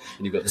choruses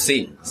and you've got the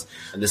scenes,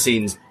 and the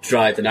scenes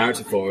drive the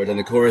narrative forward, and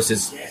the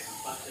choruses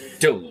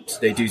don't.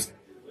 They do.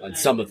 And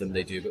some of them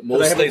they do, but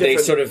mostly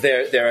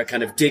they're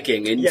kind of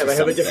digging into something. Yeah, they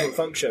have a different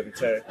function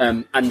too.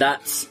 And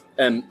that's,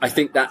 I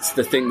think that's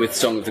the thing with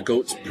Song of the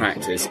Goats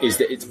practice, is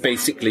that it's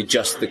basically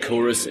just the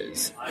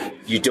choruses.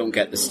 You don't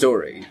get the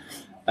story.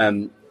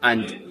 And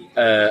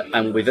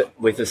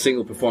with a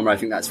single performer, I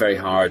think that's very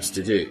hard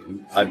to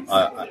do.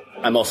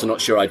 I'm also not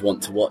sure I'd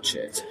want to watch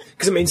it.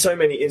 Because I mean,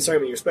 in so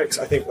many respects,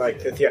 I think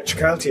like the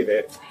theatricality of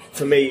it,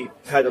 for me,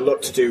 had a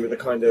lot to do with the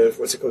kind of,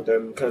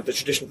 kind of the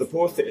tradition of the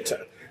poor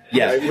theatre.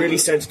 Yeah, really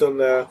centred on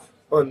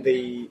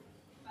the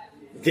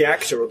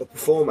actor or the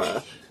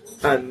performer,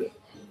 and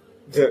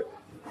the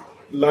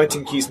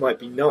lighting cues might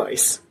be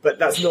nice, but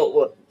that's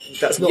not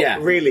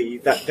really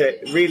that. There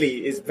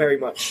really is very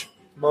much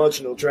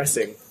marginal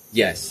dressing.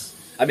 Yes,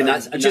 I mean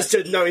that's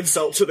no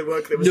insult to the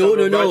work that was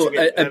done. No.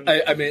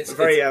 I mean it's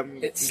very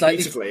it's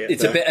slightly.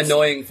 It's a bit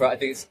annoying for. I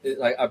think it's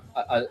like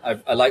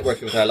I like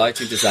working with our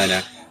lighting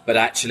designer, but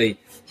actually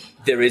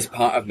there is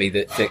part of me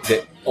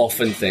that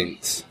often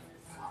thinks.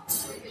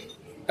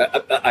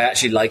 I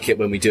actually like it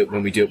when we do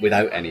it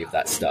without any of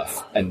that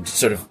stuff. And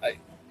sort of,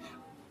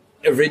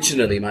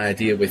 originally my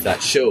idea with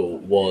that show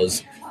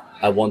was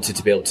I wanted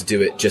to be able to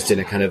do it just in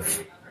a kind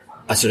of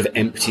a sort of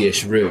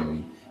empty-ish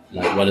room,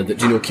 like one of the.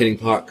 Do you know Kinning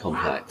Park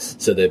complex?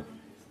 So the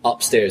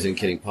upstairs in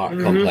Kinning Park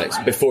complex,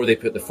 before they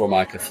put the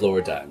Formica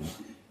floor down,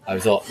 I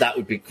thought that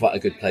would be quite a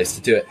good place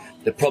to do it.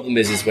 The problem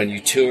is when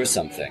you tour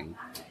something,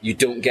 you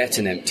don't get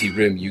an empty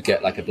room. You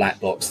get like a black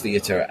box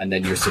theatre, and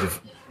then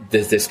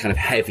there's this kind of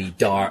heavy,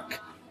 dark.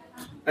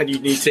 And you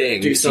need to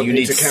do something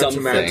to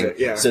countermount it.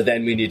 Yeah. So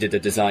then we needed a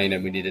design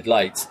and we needed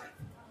lights,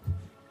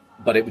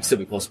 but it would still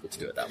be possible to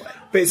do it that way.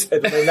 But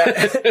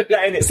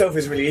that in itself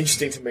is really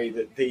interesting to me.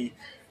 That the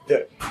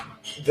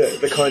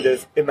kind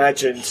of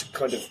imagined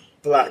kind of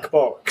black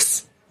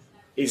box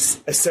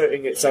is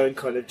asserting its own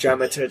kind of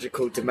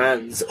dramaturgical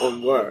demands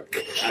on work.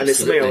 Absolutely. And it's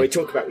something we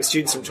talk about with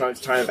students from time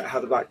to time about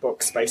how the black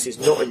box space is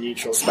not a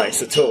neutral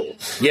space at all.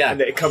 Yeah. And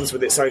that it comes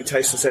with its own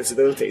tastes and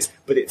sensibilities,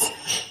 but it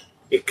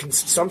can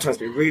sometimes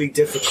be really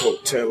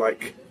difficult to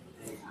like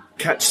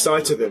catch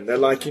sight of them. They're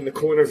like in the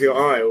corner of your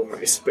eye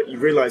almost, but you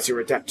realise you're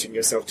adapting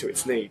yourself to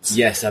its needs.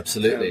 Yes,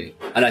 absolutely.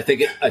 And I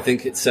think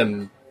it's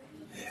something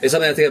I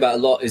think about a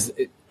lot.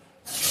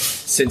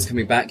 Since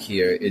coming back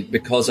here,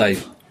 because I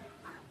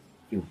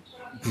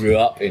grew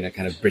up in a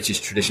kind of British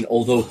tradition.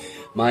 Although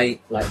I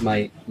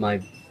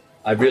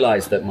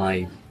realised that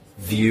my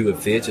view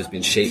of theatre has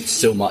been shaped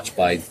so much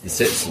by the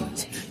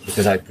Citizens,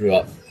 because I grew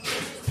up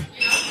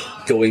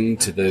going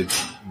to the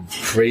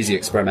crazy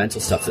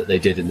experimental stuff that they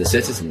did in the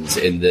Citizens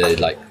in the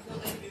like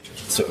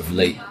sort of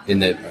late in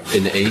the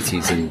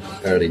 80s and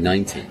early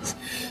 90s,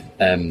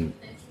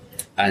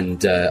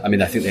 and I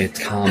mean I think they had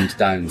calmed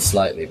down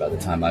slightly by the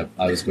time I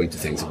was going to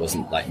things. It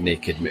wasn't like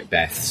naked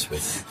Macbeths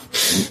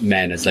with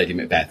men as Lady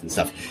Macbeth and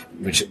stuff,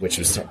 which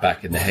was sort of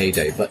back in the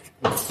heyday, but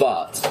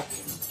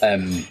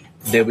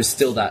there was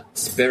still that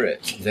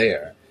spirit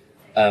there.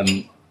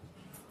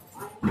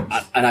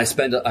 And I've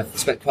spent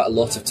quite a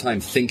lot of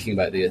time thinking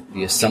about the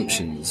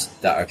assumptions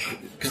that are,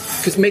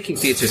 because making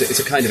theatre is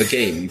a kind of a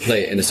game. You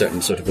play it in a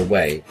certain sort of a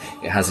way.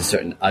 It has a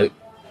certain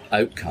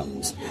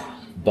outcomes,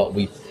 but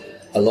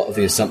a lot of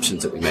the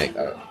assumptions that we make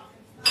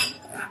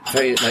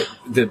very like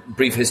the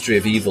Brief History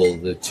of Evil,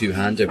 the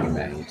two-hander we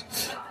made.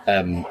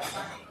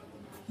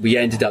 We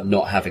ended up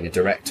not having a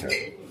director,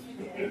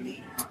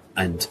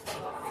 and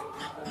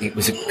it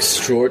was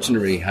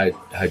extraordinary how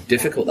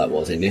difficult that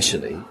was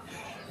initially,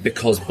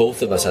 because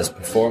both of us as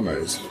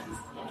performers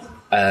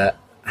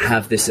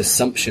have this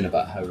assumption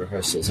about how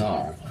rehearsals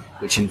are,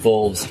 which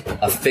involves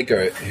a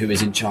figure who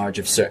is in charge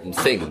of certain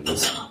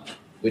things,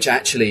 which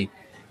actually,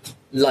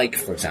 like,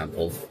 for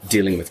example,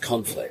 dealing with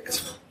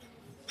conflict.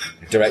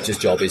 The director's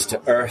job is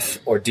to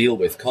earth or deal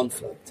with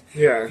conflict.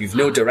 Yeah. You've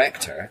no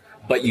director,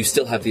 but you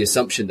still have the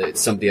assumption that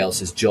it's somebody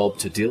else's job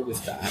to deal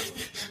with that.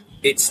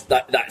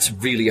 That's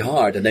really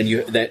hard, and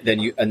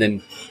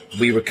then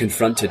we were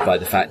confronted by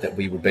the fact that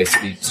we were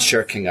basically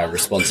shirking our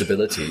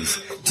responsibilities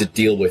to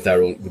deal with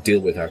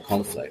our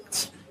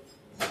conflicts.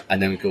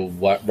 And then we go,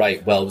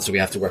 right, well, so we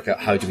have to work out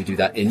how do we do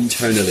that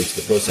internally to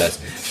the process.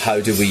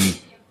 How do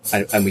we,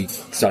 and we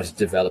started to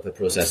develop a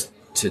process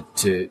to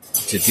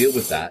deal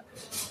with that,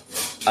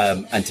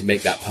 and to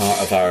make that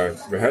part of our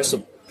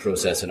rehearsal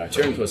process and our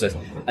touring process.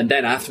 And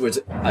then afterwards,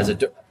 as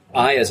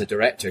a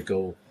director,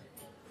 go,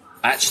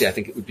 actually, I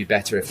think it would be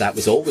better if that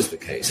was always the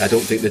case. I don't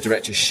think the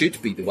director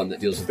should be the one that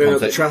deals with conflict.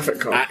 The traffic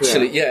cop.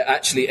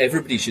 Actually,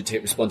 everybody should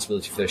take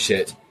responsibility for their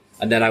shit.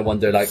 And then I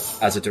wonder, like,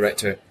 as a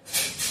director,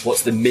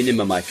 what's the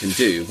minimum I can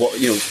do? What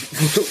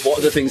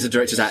are the things the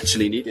director's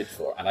actually needed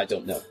for? And I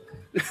don't know.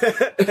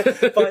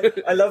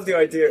 But I love the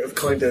idea of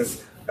kind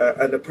of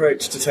an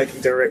approach to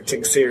taking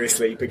directing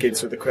seriously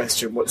begins with the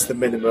question, what's the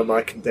minimum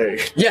I can do?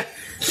 Yeah.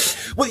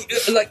 Well,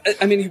 like,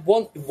 I mean,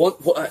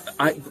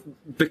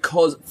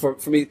 because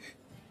for me,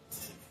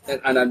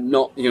 and I'm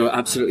not,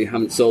 absolutely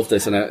haven't solved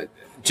this, and I'm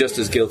just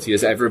as guilty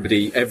as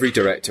every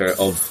director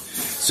of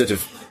sort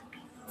of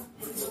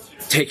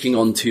taking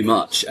on too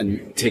much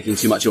and taking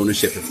too much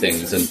ownership of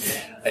things, and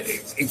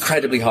it's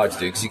incredibly hard to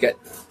do because you get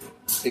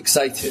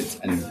excited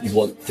and you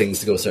want things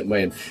to go a certain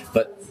way.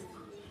 But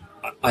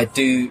I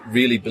do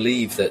really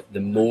believe that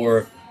the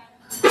more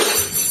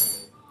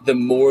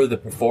the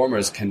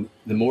performers can,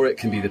 the more it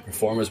can be the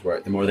performers'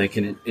 work, the more they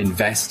can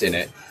invest in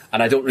it.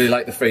 And I don't really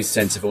like the phrase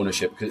sense of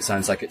ownership because it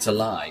sounds like it's a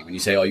lie. When you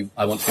say,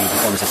 I want to give the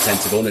performers a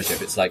sense of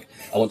ownership, it's like,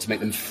 I want to make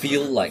them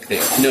feel like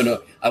they...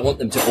 No, I want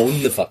them to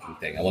own the fucking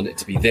thing. I want it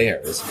to be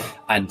theirs.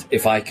 And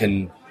if I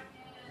can...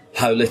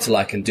 How little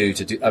I can do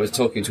to do... I was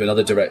talking to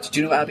another director.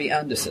 Do you know Abby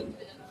Anderson?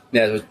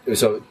 Yeah,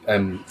 so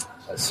I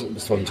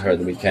was talking to her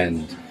the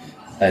weekend,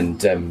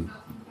 and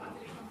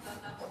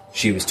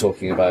she was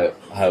talking about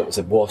how it was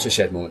a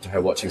watershed moment to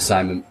her watching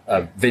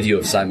a video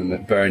of Simon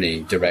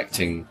McBurney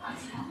directing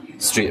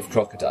Street of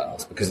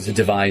Crocodiles, because it's a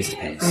devised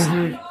piece.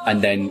 Mm-hmm.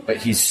 And then, but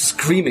he's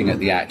screaming at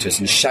the actors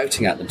and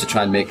shouting at them to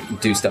try and make them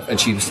do stuff. And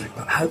she was like,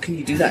 but how can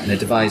you do that in a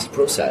devised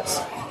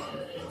process?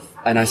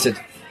 And I said,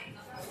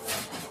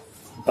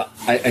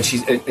 and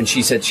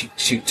she said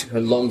she took a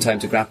long time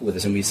to grapple with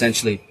this, and we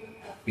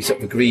sort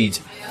of agreed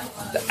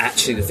that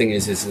actually the thing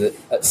is that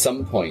at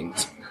some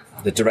point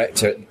the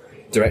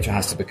director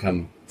has to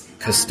become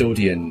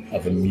custodian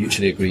of a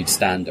mutually agreed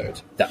standard.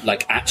 That,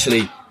 like,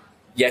 actually,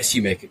 yes,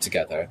 you make it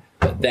together,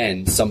 but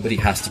then somebody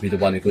has to be the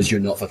one who goes,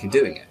 you're not fucking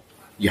doing it.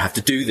 You have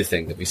to do the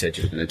thing that we said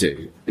you were going to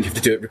do, and you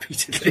have to do it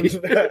repeatedly.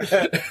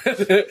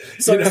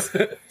 So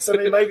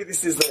maybe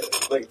this is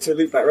like to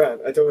loop back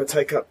around. I don't want to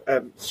take up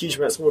huge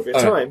amounts more of your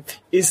time.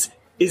 Is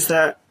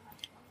that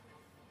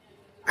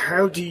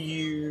how do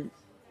you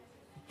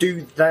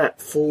do that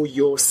for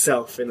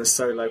yourself in a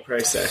solo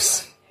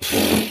process?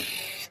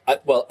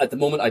 Well, at the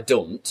moment, I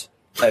don't.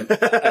 At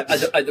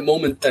the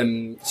moment,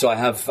 so I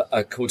have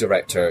a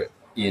co-director,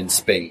 Ian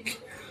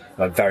Spink,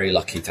 who I'm very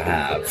lucky to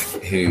have,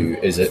 who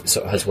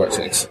has worked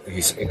with,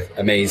 he's an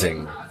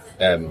amazing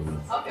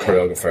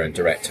choreographer and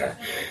director.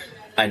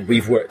 And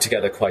we've worked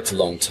together quite a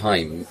long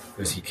time,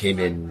 because he came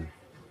in...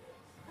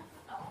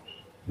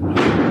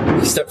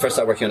 He first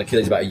started working on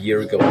Achilles about a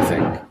year ago, I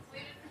think.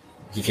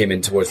 He came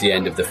in towards the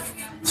end of the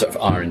sort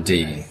of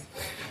R&D.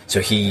 So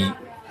he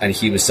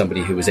was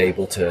somebody who was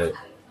able to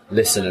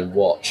listen and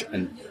watch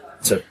and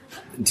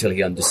until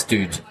he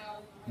understood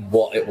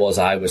what it was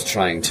I was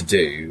trying to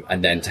do,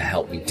 and then to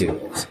help me do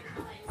it,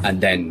 and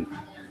then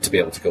to be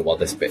able to go, well,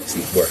 this bit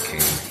isn't working,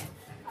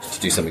 to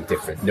do something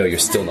different. No, you're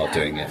still not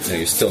doing it. No,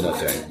 you're still not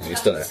doing it. No, you're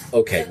still not.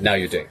 Okay, now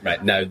you're doing it.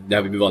 Right,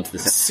 now we move on to the...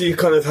 So you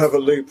kind of have a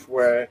loop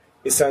where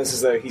it sounds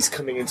as though he's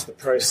coming into the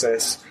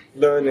process,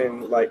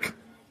 learning, like,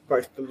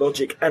 both the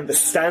logic and the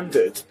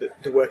standard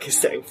that the work is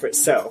setting for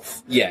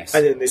itself. Yes.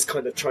 And then there's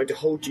kind of trying to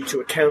hold you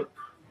to account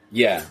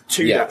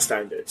to that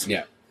standard.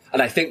 Yeah.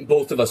 And I think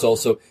both of us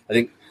also, I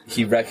think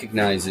he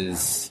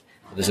recognises,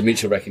 there's a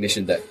mutual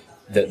recognition that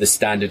the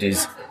standard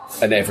is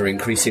an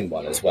ever-increasing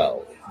one as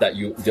well. That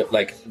you,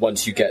 like,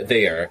 once you get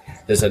there,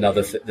 there's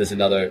another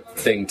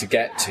thing to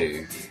get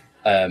to.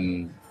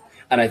 And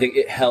I think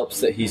it helps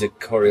that he's a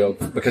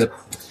choreographer, because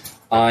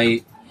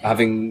I,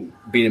 having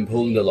been in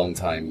Poland a long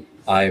time,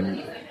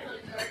 I'm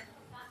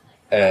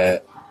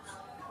a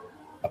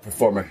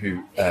performer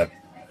who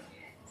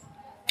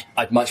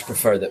I'd much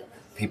prefer that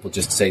people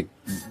just say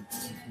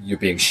you're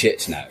being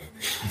shit now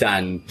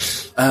than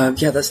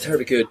Yeah, that's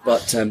terribly good.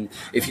 But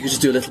if you could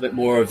just do a little bit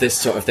more of this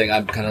sort of thing,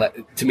 I'm kind of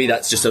like, to me,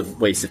 that's just a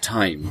waste of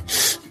time,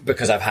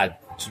 because I've had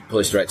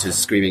Polish directors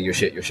screaming "your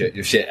shit, your shit,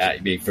 your shit"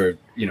 at me for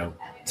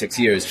 6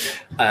 years,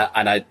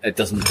 and it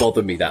doesn't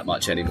bother me that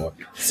much anymore.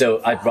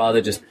 So I'd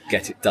rather just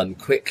get it done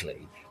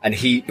quickly. And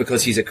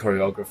because he's a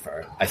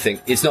choreographer, I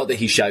think it's not that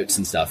he shouts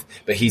and stuff,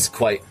 but he's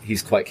quite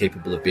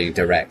capable of being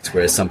direct,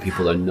 whereas some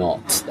people are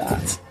not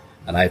that.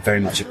 And I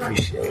very much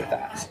appreciate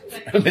that.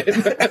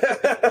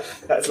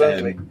 That's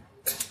lovely.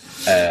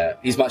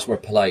 He's much more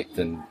polite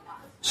than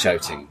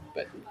shouting,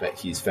 but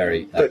he's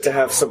very. But to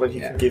have someone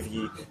who can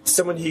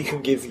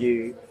give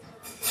you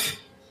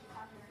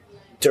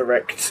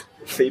direct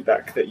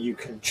feedback that you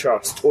can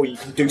trust, or you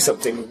can do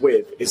something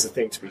with, is the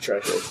thing to be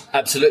treasured.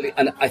 Absolutely,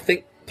 and I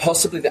think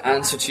possibly the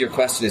answer to your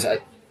question is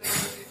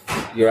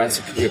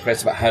your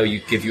question about how you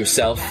give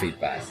yourself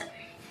feedback.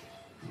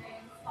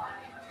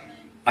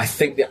 I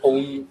think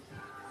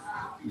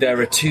there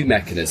are two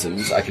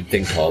mechanisms I could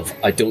think of.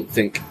 I don't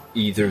think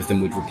either of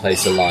them would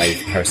replace a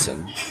live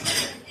person.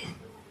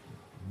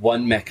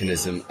 One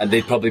mechanism, and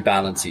they probably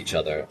balance each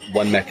other.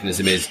 One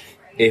mechanism is,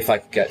 if I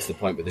could get to the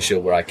point with the show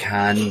where I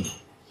can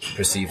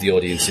perceive the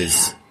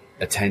audience's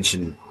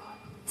attention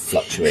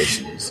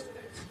fluctuations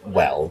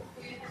well,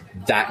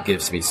 that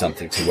gives me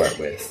something to work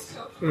with.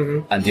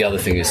 Mm-hmm. And the other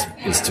thing is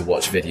to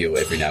watch video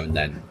every now and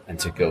then, and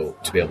to be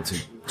able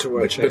to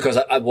watch it. Because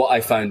what I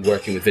found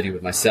working with video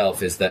with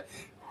myself is that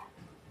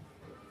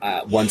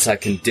once I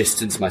can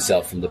distance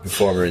myself from the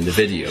performer in the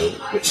video,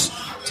 which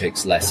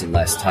takes less and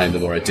less time the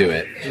more I do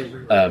it,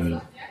 mm-hmm.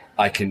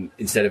 I can,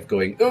 instead of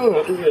going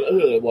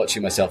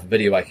watching myself in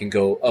video, I can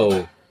go,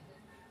 oh,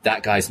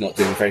 that guy's not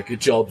doing a very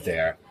good job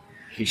there.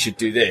 He should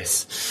do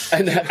this.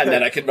 And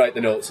then I can write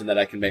the notes, and then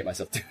I can make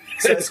myself do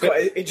it. So it's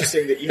quite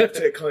interesting that you have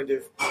to kind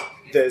of,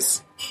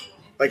 there's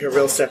like a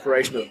real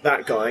separation of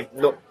that guy,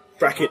 not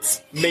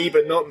brackets me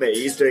but not me,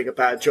 he's doing a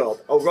bad job.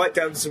 I'll write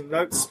down some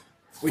notes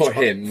for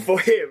him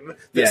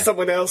that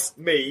someone else,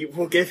 me,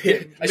 will give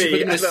him. I should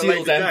put him in a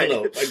sealed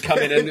envelope and come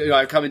in, and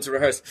I come in to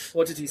rehearse.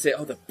 What did he say?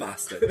 Oh, the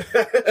bastard.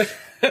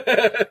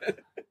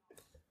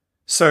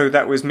 So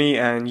that was me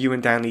and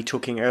Ewan Downie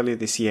talking earlier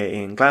this year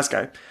in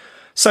Glasgow.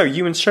 So,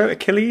 Ewan's show,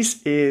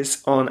 Achilles,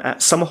 is on at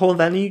Summerhall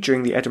Venue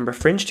during the Edinburgh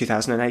Fringe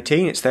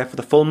 2018. It's there for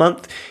the full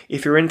month.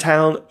 If you're in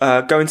town,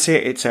 go and see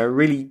it. It's a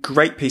really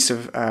great piece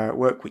of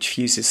work which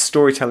fuses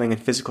storytelling and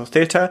physical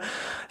theatre.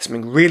 There's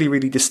something really,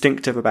 really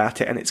distinctive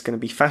about it, and it's going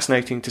to be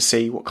fascinating to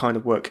see what kind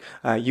of work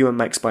Ewan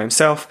makes by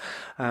himself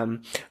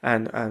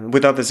and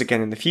with others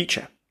again in the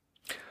future.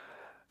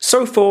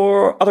 So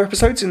for other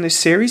episodes in this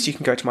series, you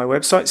can go to my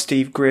website,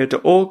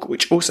 stevegreer.org,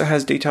 which also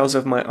has details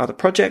of my other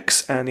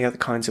projects and the other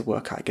kinds of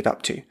work I get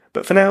up to.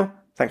 But for now,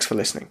 thanks for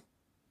listening.